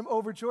same time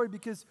overjoyed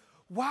because,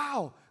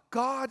 wow,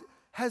 God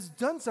has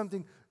done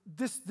something.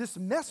 This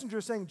messenger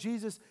is saying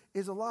Jesus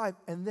is alive,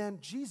 and then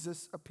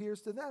Jesus appears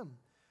to them.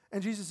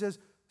 And Jesus says,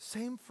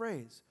 same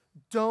phrase,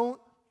 don't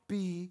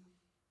be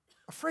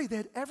afraid. They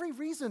had every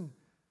reason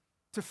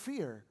to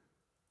fear.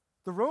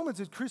 The Romans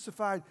had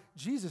crucified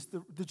Jesus.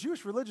 The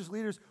Jewish religious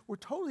leaders were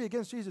totally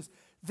against Jesus.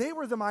 They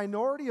were the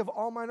minority of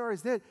all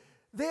minorities.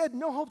 They had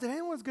no hope that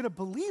anyone was going to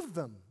believe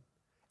them.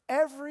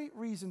 Every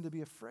reason to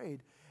be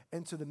afraid.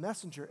 And to the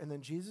messenger, and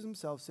then Jesus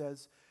himself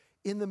says,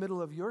 in the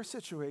middle of your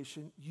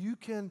situation, you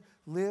can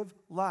live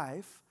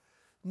life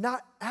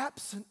not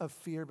absent of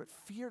fear, but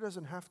fear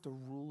doesn't have to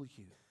rule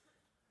you.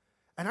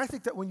 And I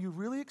think that when you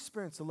really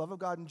experience the love of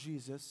God in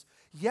Jesus,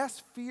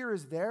 yes, fear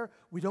is there.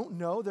 We don't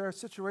know. There are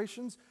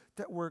situations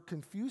that we're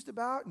confused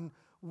about, and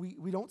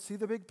we don't see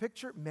the big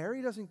picture.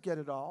 Mary doesn't get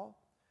it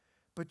all.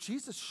 But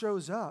Jesus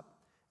shows up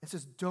and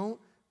says, don't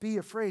be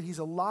afraid. He's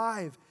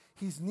alive.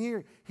 He's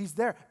near. He's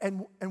there.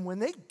 And when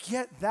they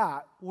get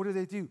that, what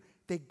do?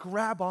 They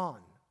grab on.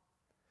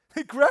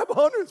 They grab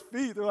onto his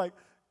feet. They're like,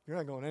 you're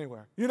not going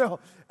anywhere,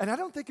 And I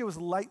don't think it was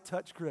light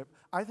touch grip.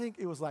 I think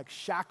it was like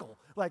shackle.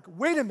 Like,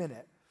 wait a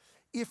minute.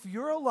 If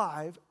you're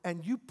alive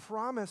and you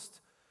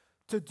promised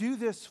to do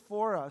this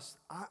for us,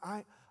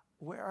 I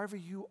wherever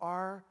you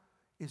are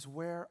is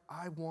where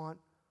I want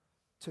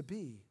to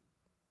be.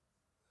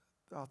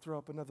 I'll throw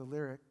up another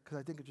lyric because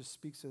I think it just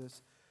speaks to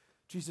this.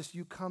 Jesus,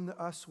 you come to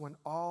us when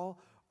all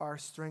our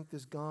strength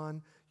is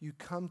gone. You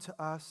come to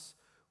us.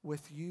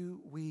 With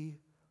you, we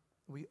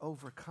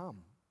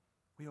overcome.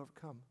 We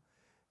overcome.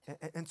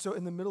 And so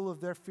in the middle of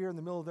their fear, in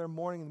the middle of their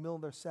mourning, in the middle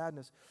of their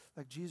sadness,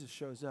 like Jesus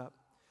shows up.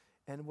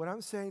 And what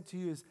I'm saying to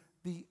you is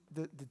the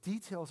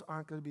details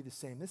aren't going to be the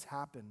same. This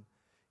happened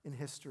in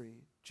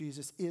history.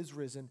 Jesus is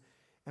risen,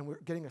 and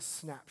we're getting a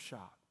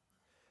snapshot.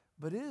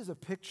 But it is a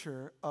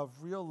picture of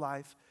real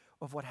life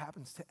of what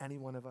happens to any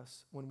one of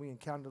us when we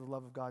encounter the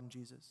love of God in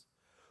Jesus.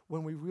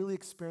 When we really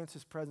experience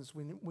his presence,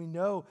 we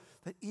know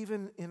that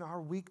even in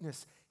our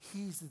weakness,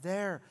 he's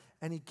there,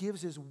 and he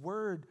gives his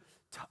word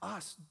to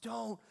us.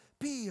 Don't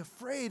be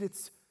afraid.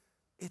 It's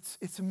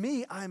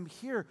me. I'm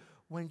here.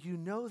 When you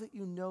know that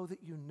you know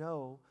that you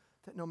know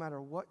that no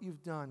matter what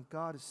you've done,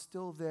 God is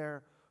still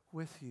there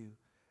with you.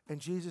 And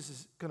Jesus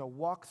is going to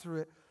walk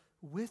through it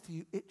with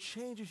you. It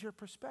changes your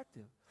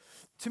perspective.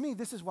 To me,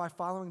 this is why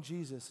following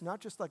Jesus, not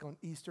just like on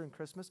Easter and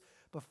Christmas,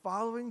 but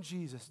following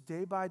Jesus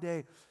day by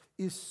day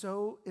is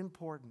so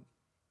important.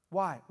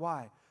 Why?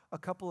 A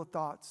couple of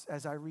thoughts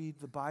as I read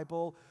the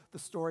Bible, the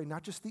story,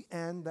 not just the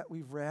end that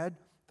we've read,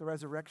 the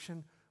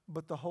resurrection,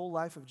 but the whole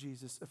life of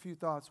Jesus. A few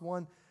thoughts.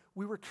 One,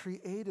 we were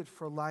created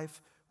for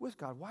life with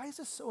God. Why is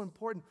this so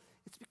important?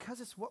 It's because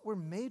it's what we're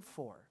made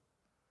for.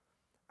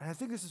 And I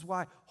think this is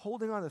why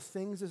holding on to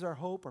things as our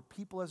hope, or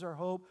people as our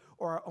hope,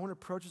 or our own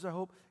approach as our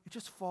hope, it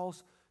just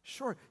falls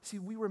short. See,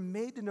 we were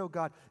made to know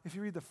God. If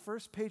you read the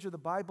first page of the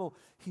Bible,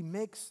 he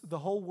makes the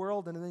whole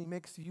world, and then he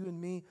makes you and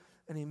me,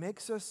 and he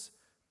makes us,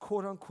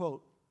 quote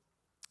unquote,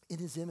 in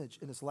his image,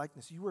 in his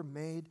likeness. You were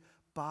made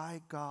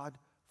by God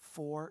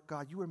for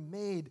God. You were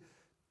made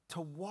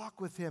to walk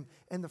with him.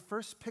 And the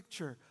first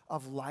picture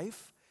of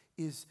life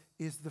is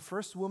the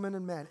first woman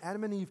and man,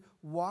 Adam and Eve,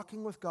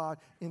 walking with God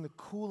in the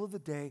cool of the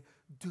day,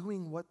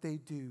 doing what they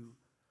do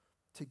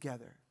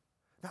together.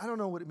 Now, I don't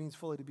know what it means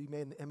fully to be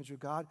made in the image of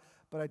God,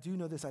 but I do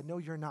know this. I know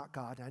you're not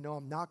God. I know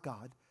I'm not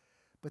God.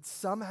 But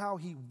somehow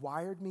he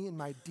wired me in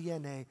my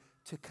DNA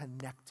to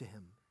connect to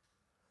him.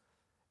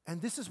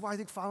 And this is why I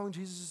think following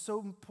Jesus is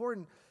so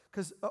important,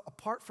 because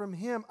apart from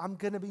him, I'm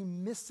going to be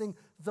missing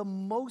the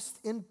most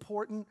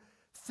important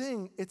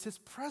thing. It's his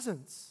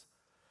presence.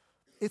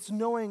 It's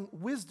knowing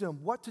wisdom,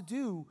 what to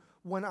do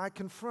when I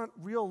confront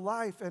real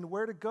life and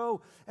where to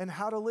go and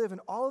how to live.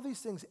 And all of these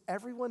things,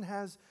 everyone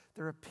has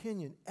their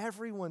opinion.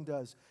 Everyone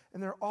does.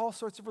 And there are all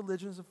sorts of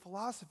religions and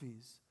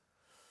philosophies.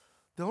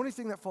 The only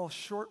thing that falls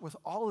short with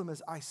all of them,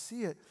 as I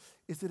see it,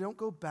 is they don't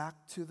go back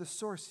to the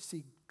source. You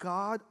see,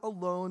 God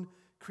alone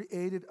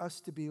created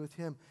us to be with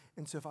him.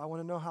 And so if I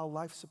want to know how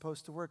life's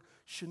supposed to work,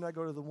 shouldn't I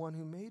go to the one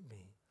who made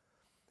me?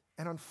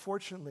 And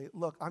unfortunately,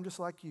 look, I'm just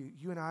like you.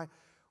 You and I,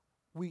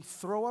 we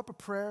throw up a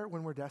prayer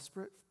when we're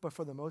desperate, but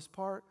for the most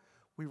part,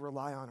 we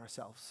rely on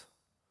ourselves.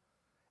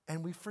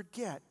 And we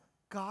forget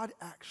God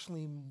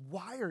actually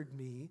wired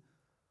me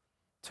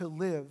to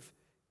live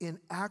in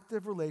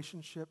active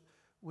relationship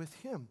with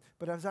him.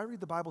 But as I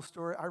read the Bible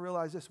story, I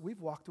realize this: we've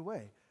walked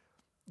away.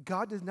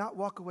 God did not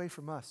walk away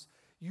from us.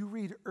 You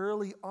read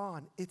early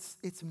on, it's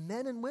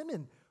men and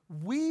women.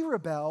 We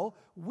rebel,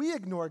 we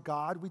ignore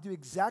God, we do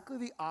exactly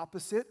the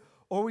opposite,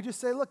 or we just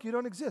say, look, you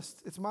don't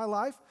exist. It's my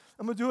life.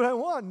 I'm going to do what I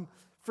want and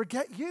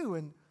forget you.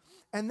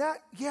 And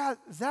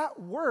that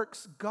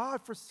works.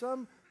 God, for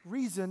some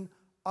reason,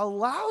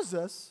 allows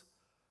us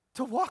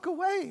to walk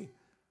away.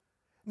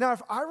 Now,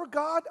 if I were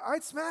God,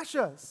 I'd smash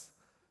us.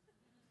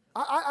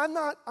 I'm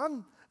not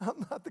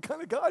the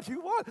kind of God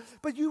you want.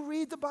 But you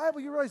read the Bible,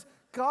 you realize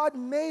God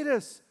made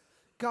us.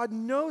 God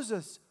knows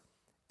us.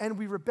 And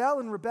we rebel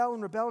and rebel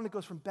and rebel, and it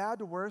goes from bad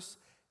to worse.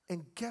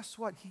 And guess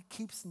what? He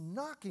keeps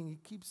knocking. He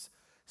keeps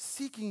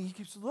seeking. He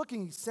keeps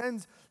looking. He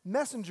sends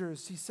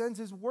messengers. He sends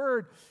his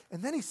word.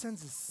 And then he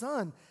sends his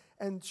son.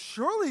 And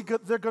surely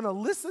they're going to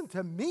listen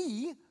to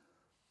me.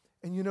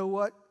 And you know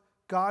what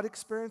God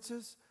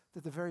experiences?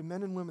 That the very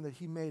men and women that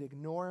he made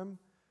ignore him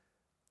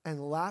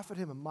and laugh at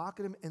him and mock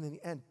at him, and in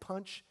the end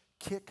punch,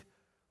 kick,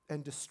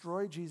 and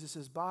destroy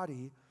Jesus'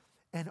 body.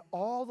 And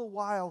all the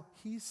while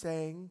he's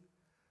saying,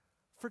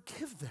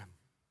 forgive them.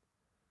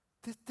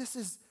 This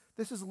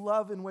is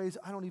love in ways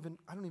I don't even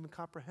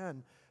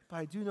comprehend. But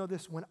I do know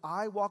this: when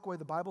I walk away,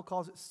 the Bible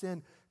calls it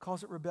sin,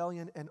 calls it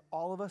rebellion, and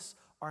all of us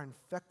are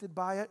infected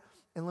by it.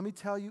 And let me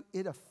tell you,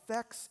 it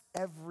affects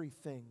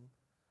everything.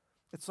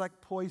 It's like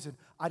poison.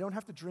 I don't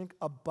have to drink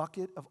a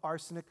bucket of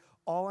arsenic.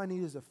 All I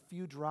need is a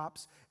few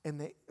drops, and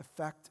they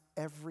affect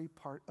every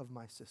part of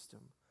my system.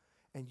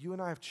 And you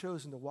and I have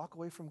chosen to walk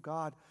away from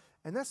God,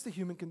 and that's the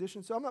human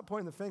condition. So I'm not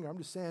pointing the finger. I'm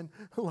just saying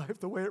life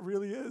the way it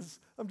really is.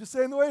 I'm just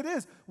saying the way it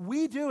is.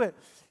 We do it.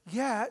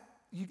 Yet,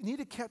 you need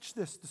to catch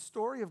this. The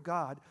story of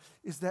God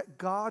is that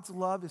God's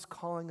love is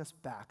calling us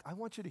back. I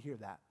want you to hear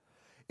that.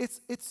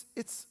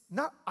 It's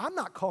not, I'm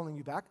not calling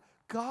you back.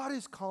 God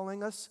is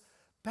calling us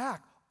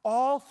back.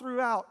 All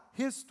throughout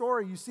his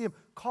story, you see him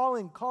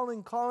calling,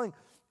 calling, calling.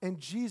 And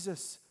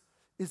Jesus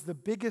is the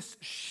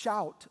biggest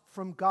shout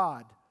from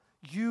God.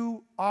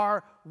 You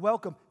are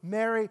welcome.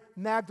 Mary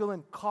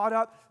Magdalene, caught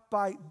up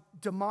by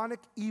demonic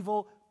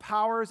evil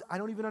powers. I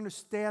don't even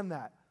understand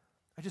that.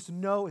 I just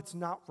know it's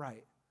not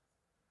right.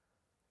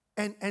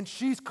 And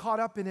she's caught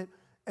up in it,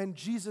 and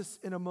Jesus,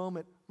 in a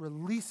moment,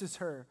 releases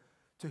her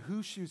to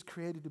who she was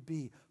created to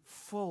be,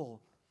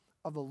 full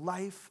of the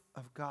life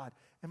of God.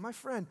 And my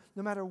friend,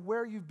 no matter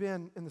where you've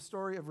been in the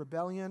story of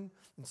rebellion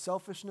and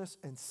selfishness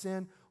and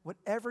sin,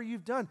 whatever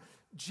you've done,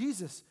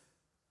 Jesus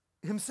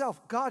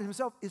himself, God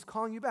himself, is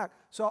calling you back.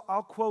 So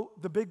I'll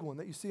quote the big one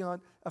that you see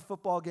on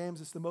football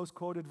games. It's the most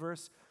quoted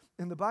verse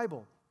in the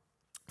Bible.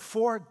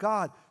 For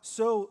God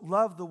so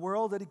loved the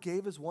world that he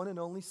gave his one and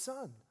only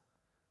Son.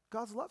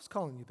 God's love's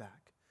calling you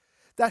back.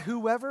 That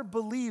whoever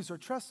believes or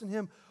trusts in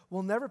him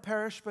will never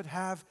perish but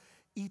have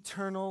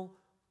eternal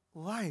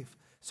life.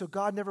 So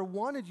God never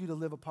wanted you to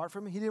live apart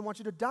from him. He didn't want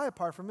you to die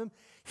apart from him.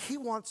 He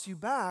wants you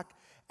back.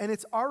 And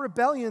it's our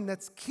rebellion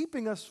that's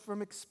keeping us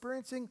from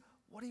experiencing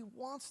what he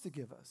wants to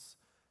give us.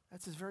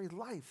 That's his very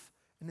life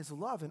and his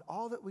love and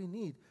all that we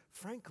need.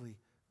 Frankly,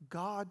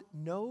 God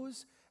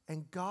knows,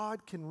 and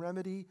God can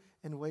remedy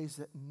in ways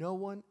that no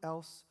one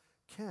else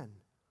can.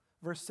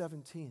 Verse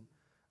 17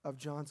 of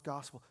John's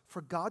gospel.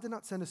 For God did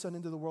not send his Son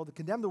into the world to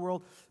condemn the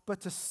world, but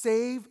to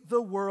save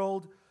the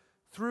world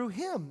through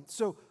him.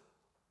 So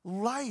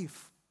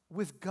life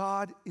with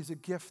God is a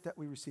gift that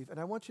we receive.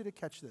 And I want you to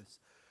catch this.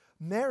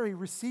 Mary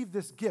received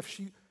this gift.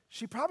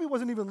 She probably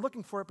wasn't even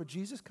looking for it, but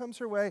Jesus comes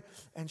her way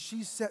and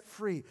she's set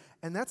free.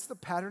 And that's the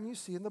pattern you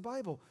see in the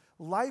Bible.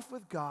 Life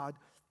with God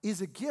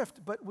is a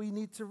gift, but we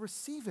need to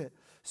receive it.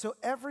 So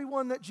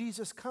everyone that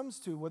Jesus comes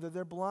to, whether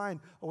they're blind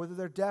or whether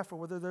they're deaf or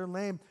whether they're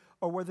lame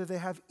or whether they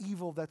have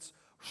evil that's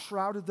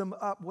shrouded them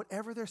up,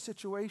 whatever their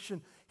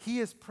situation, he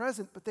is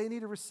present, but they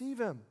need to receive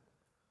him.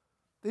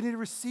 They need to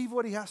receive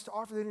what he has to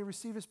offer. They need to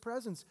receive his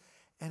presence.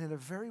 And in a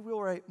very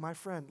real way, my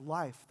friend,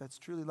 life, that's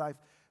truly life,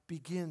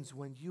 begins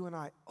when you and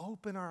I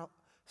open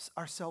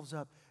ourselves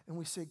up and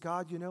we say,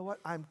 God, you know what?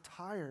 I'm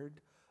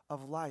tired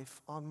of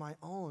life on my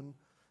own.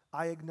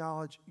 I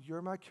acknowledge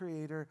you're my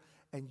creator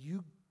and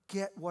you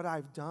get what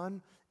I've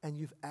done and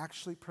you've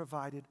actually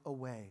provided a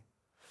way.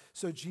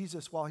 So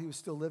Jesus, while he was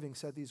still living,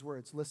 said these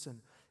words,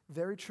 listen,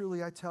 very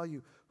truly I tell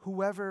you,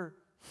 whoever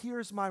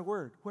hears my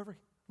word, whoever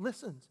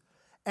listens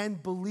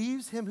and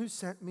believes him who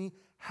sent me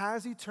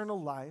has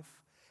eternal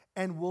life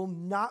and will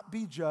not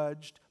be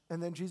judged.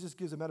 And then Jesus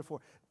gives a metaphor.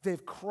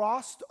 They've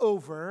crossed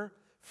over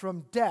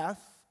from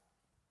death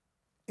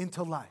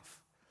into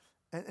life.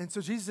 And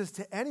so Jesus says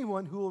to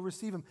anyone who will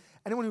receive him,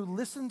 anyone who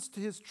listens to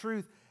his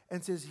truth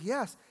and says,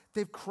 yes,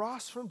 they've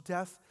crossed from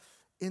death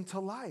into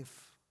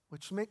life,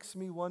 which makes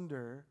me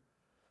wonder,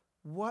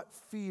 what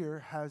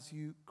fear has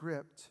you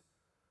gripped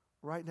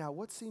right now?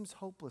 What seems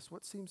hopeless?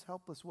 What seems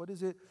helpless? What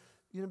is it?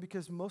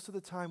 Because most of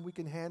the time we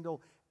can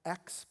handle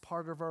X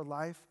part of our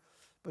life,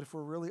 but if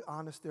we're really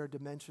honest, there are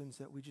dimensions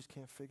that we just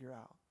can't figure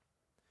out.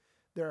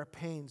 There are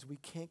pains we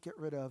can't get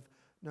rid of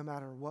no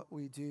matter what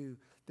we do.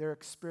 There are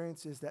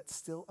experiences that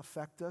still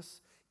affect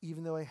us,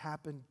 even though it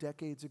happened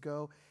decades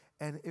ago.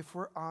 And if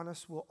we're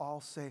honest, we'll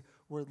all say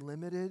we're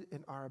limited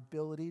in our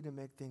ability to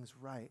make things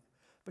right.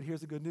 But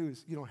here's the good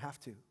news. You don't have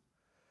to.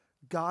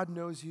 God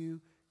knows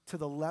you to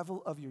the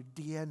level of your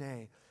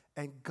DNA.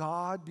 And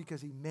God,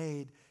 because he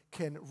made,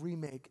 can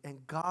remake.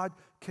 And God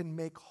can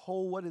make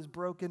whole what is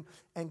broken.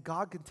 And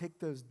God can take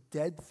those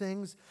dead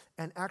things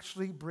and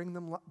actually bring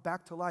them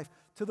back to life,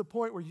 to the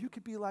point where you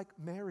could be like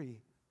Mary,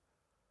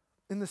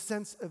 in the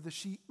sense of that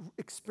she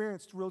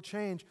experienced real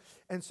change.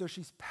 And so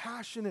she's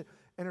passionate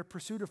in her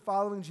pursuit of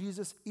following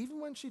Jesus,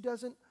 even when she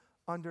doesn't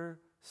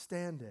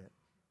understand it.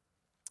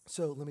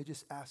 So let me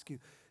just ask you,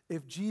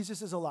 if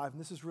Jesus is alive,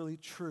 and this is really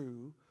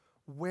true,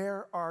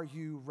 where are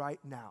you right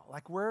now?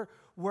 Like where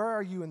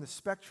are you in the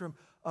spectrum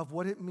of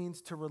what it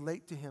means to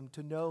relate to him,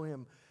 to know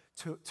him,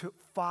 to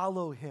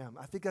follow him?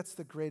 I think that's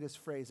the greatest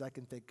phrase I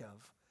can think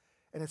of.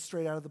 And it's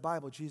straight out of the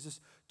Bible.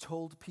 Jesus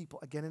told people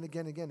again and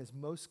again and again, his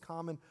most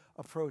common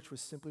approach was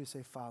simply to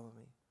say, follow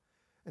me.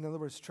 In other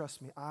words,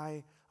 trust me,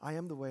 I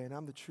am the way and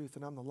I'm the truth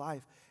and I'm the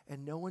life,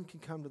 and no one can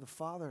come to the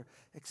Father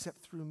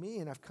except through me,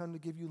 and I've come to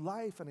give you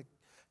life, and I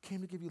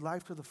came to give you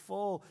life to the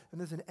full, and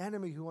there's an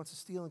enemy who wants to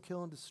steal and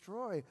kill and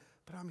destroy,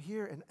 but I'm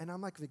here, and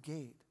I'm like the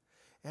gate,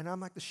 and I'm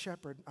like the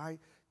shepherd, and I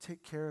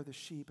take care of the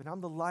sheep, and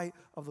I'm the light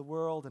of the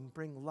world and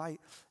bring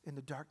light in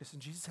the darkness.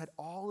 And Jesus had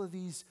all of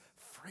these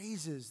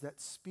phrases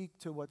that speak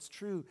to what's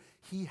true.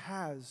 He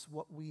has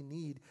what we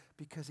need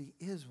because he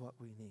is what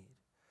we need.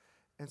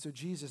 And so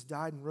Jesus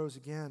died and rose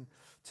again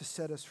to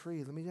set us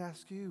free. Let me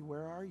ask you,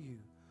 where are you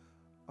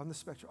on the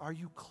spectrum? Are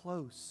you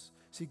close?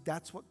 See,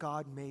 that's what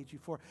God made you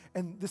for.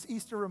 And this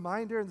Easter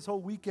reminder and this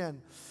whole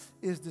weekend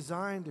is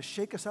designed to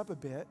shake us up a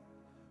bit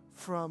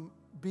from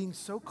being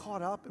so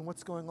caught up in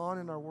what's going on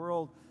in our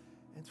world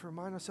and to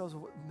remind ourselves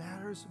of what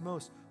matters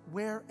most.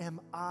 Where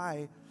am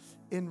I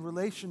in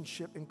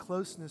relationship and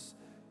closeness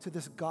to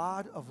this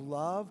God of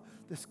love,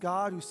 this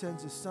God who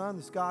sends his son,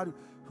 this God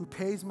who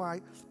pays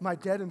my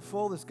debt in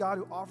full, this God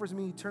who offers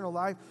me eternal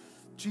life,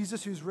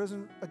 Jesus who's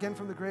risen again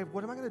from the grave?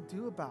 What am I going to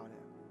do about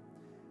it?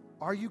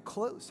 Are you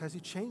close? Has he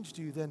changed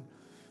you? Then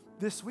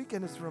this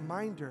weekend is a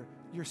reminder,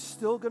 you're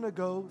still going to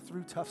go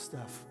through tough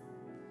stuff.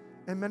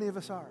 And many of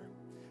us are.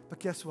 But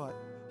guess what?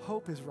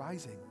 Hope is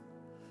rising.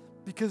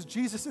 Because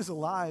Jesus is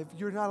alive,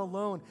 you're not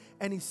alone.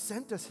 And he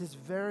sent us his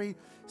very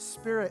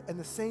spirit. And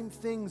the same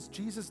things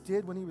Jesus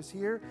did when he was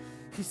here,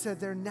 he said,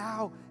 they're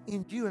now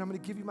in you. And I'm going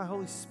to give you my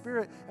Holy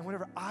Spirit. And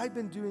whatever I've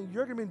been doing,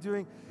 you're going to be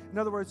doing. In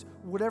other words,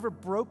 whatever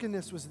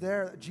brokenness was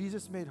there that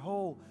Jesus made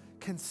whole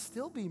can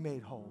still be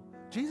made whole.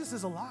 Jesus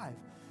is alive.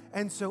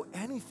 And so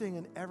anything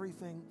and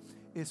everything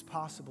is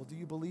possible. Do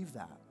you believe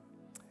that?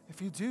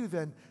 If you do,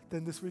 then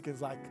this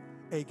weekend's like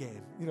a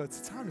game.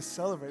 It's time to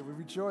celebrate. We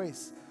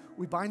rejoice.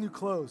 We buy new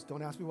clothes.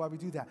 Don't ask me why we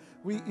do that.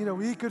 We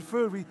eat good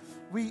food.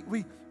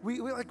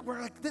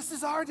 We're like, this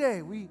is our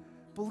day. We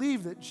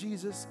believe that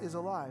Jesus is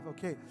alive.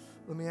 Okay,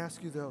 let me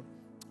ask you though,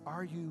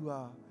 are you,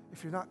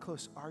 if you're not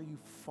close, are you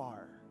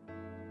far?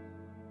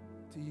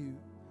 Do you,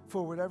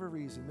 for whatever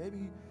reason,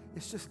 maybe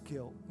it's just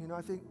guilt.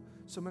 I think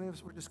so many of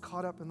us were just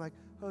caught up in like,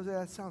 Jose,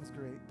 that sounds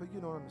great, but you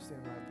don't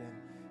understand where I've been.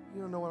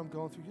 You don't know what I'm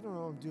going through. You don't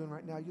know what I'm doing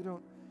right now. You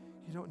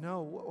don't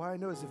know. What I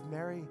know is if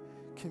Mary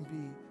can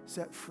be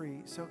set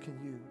free, so can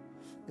you.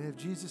 And if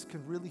Jesus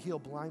can really heal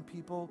blind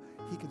people,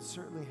 he can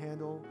certainly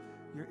handle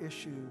your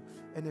issue.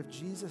 And if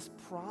Jesus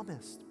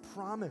promised,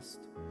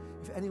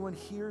 if anyone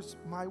hears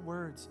my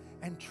words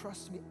and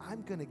trusts me,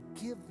 I'm going to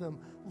give them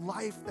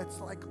life that's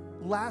like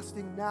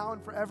lasting now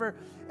and forever.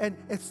 And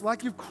it's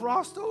like you've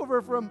crossed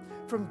over from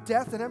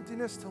death and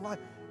emptiness to life.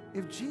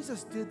 If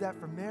Jesus did that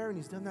for Mary and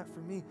he's done that for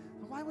me,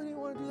 then why wouldn't he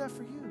want to do that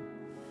for you?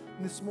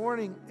 And this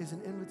morning is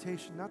an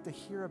invitation not to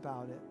hear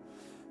about it,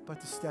 but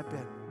to step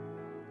in,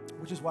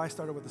 which is why I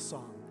started with a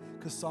song.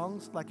 Because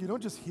songs, like you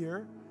don't just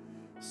hear,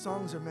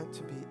 songs are meant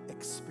to be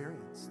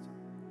experienced.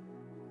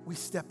 We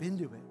step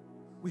into it.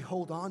 We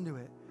hold on to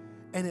it.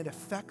 And it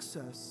affects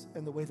us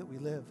in the way that we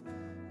live.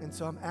 And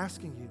so I'm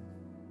asking you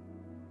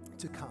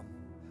to come.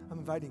 I'm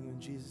inviting you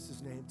in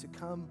Jesus' name to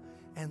come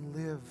and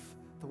live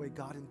the way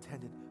God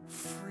intended,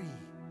 free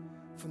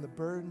from the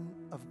burden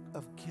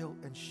of guilt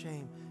and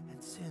shame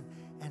and sin,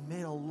 and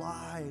made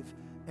alive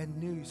and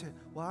new. You say,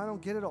 well, I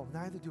don't get it all.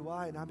 Neither do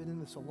I, and I've been in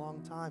this a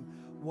long time.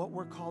 What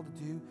we're called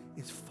to do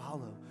is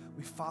follow.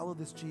 We follow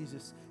this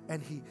Jesus,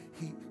 and he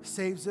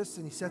saves us,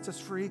 and he sets us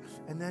free,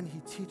 and then he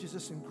teaches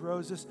us and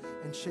grows us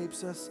and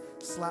shapes us,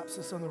 slaps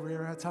us on the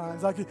rear at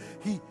times. Like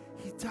he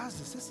does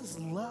this. This is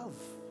love.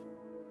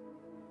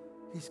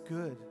 He's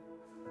good,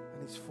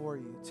 and he's for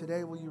you.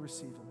 Today, will you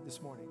receive him?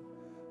 This morning,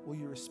 will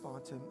you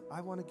respond to him?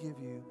 I want to give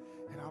you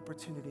an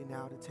opportunity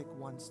now to take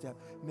one step.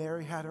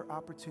 Mary had her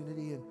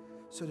opportunity, and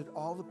so did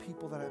all the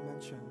people that I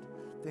mentioned.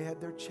 They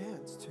had their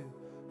chance to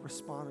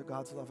respond to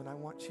God's love, and I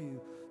want you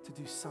to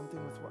do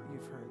something with what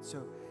you've heard.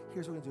 So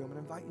here's what we're going to do. I'm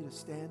going to invite you to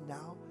stand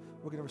now.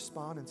 We're going to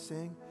respond and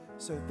sing.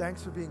 So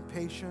thanks for being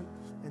patient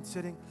and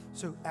sitting.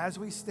 So as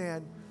we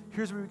stand,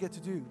 here's what we get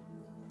to do.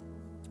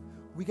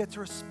 We get to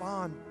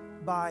respond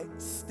by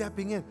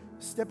stepping in.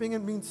 Stepping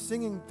in means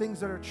singing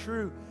things that are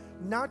true,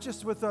 not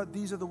just with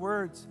these are the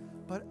words,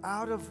 but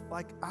out of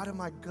my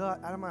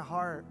gut, out of my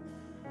heart.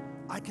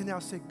 I can now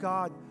say,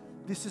 God,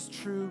 this is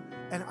true,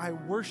 and I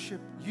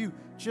worship you.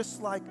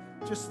 Just like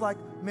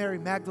Mary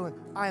Magdalene,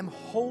 I am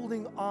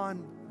holding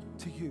on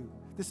to you.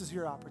 This is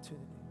your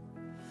opportunity.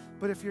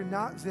 But if you're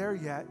not there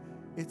yet,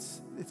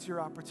 it's your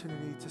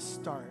opportunity to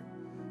start.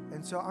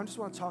 And so I just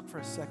want to talk for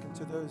a second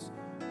to those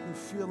who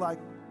feel like,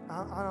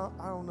 I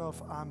don't know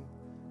if I'm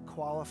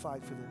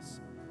qualified for this.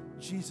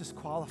 Jesus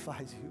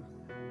qualifies you.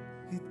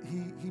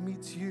 He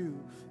meets you,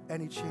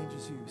 and he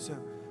changes you.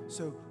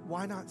 So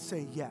why not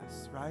say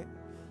yes, right?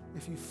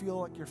 If you feel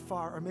like you're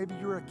far, or maybe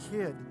you were a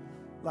kid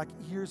like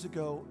years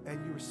ago and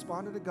you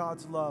responded to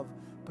God's love,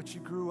 but you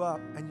grew up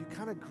and you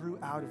kind of grew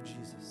out of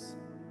Jesus.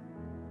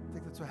 I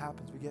think that's what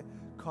happens. We get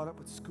caught up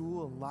with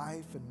school and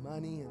life and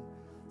money and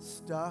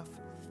stuff,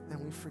 and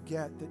we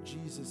forget that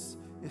Jesus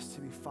is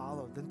to be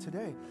followed. Then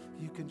today,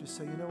 you can just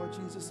say, you know what,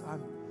 Jesus,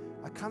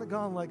 I kind of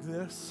gone like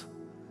this,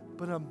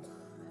 but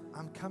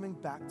I'm coming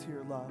back to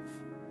your love,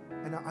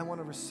 and I want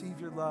to receive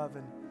your love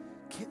and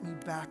get me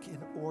back in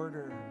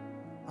order.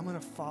 I'm going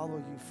to follow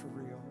you for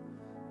real.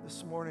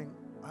 This morning,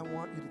 I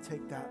want you to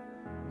take that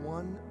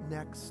one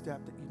next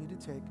step that you need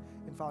to take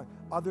in following.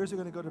 Others are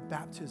going to go to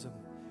baptism,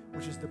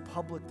 which is the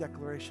public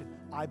declaration.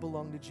 I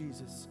belong to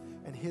Jesus,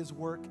 and his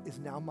work is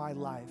now my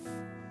life,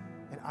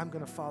 and I'm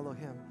going to follow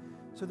him.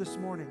 So this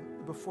morning,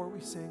 before we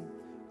sing,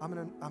 I'm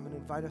going to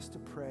invite us to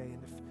pray.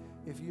 And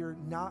if you're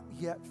not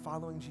yet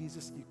following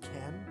Jesus, you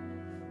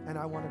can, and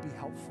I want to be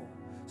helpful.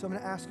 So I'm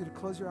going to ask you to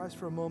close your eyes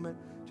for a moment,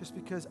 just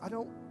because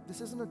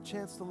this isn't a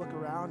chance to look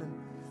around, and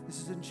this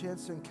is a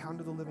chance to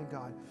encounter the living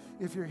God.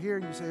 If you're here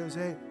and you say,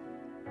 Jose,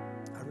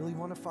 I really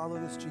want to follow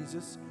this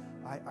Jesus.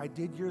 I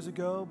did years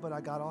ago, but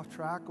I got off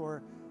track,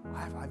 or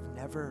I've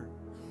never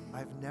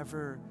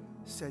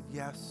said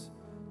yes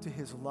to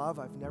his love.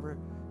 I've never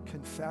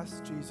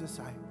confessed,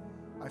 Jesus,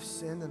 I've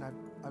sinned, and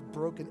I've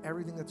broken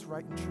everything that's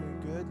right and true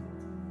and good.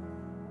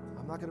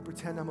 I'm not going to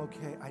pretend I'm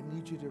okay. I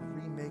need you to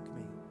remake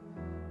me.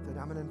 Then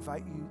I'm going to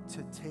invite you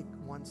to take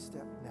one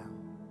step now.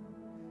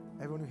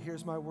 Everyone who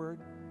hears my word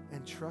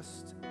and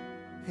trusts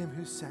him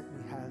who sent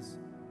me has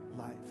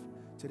life.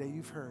 Today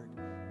you've heard.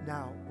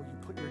 Now, will you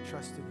put your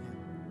trust in him?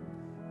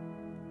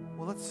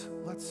 Well,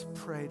 let's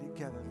pray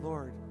together.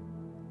 Lord,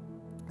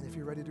 and if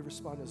you're ready to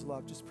respond to his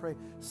love, just pray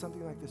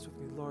something like this with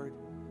me. Lord,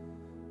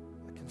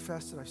 I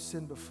confess that I've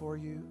sinned before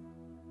you,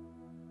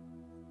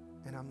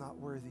 and I'm not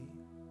worthy.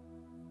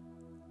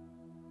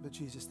 But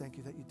Jesus, thank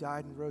you that you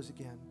died and rose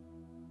again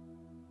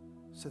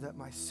so that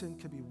my sin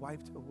could be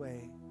wiped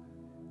away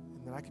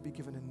and that I could be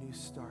given a new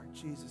start.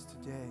 Jesus,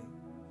 today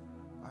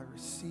I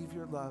receive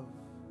your love,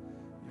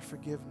 your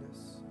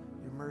forgiveness,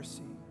 your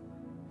mercy.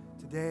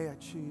 Today I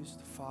choose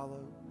to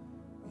follow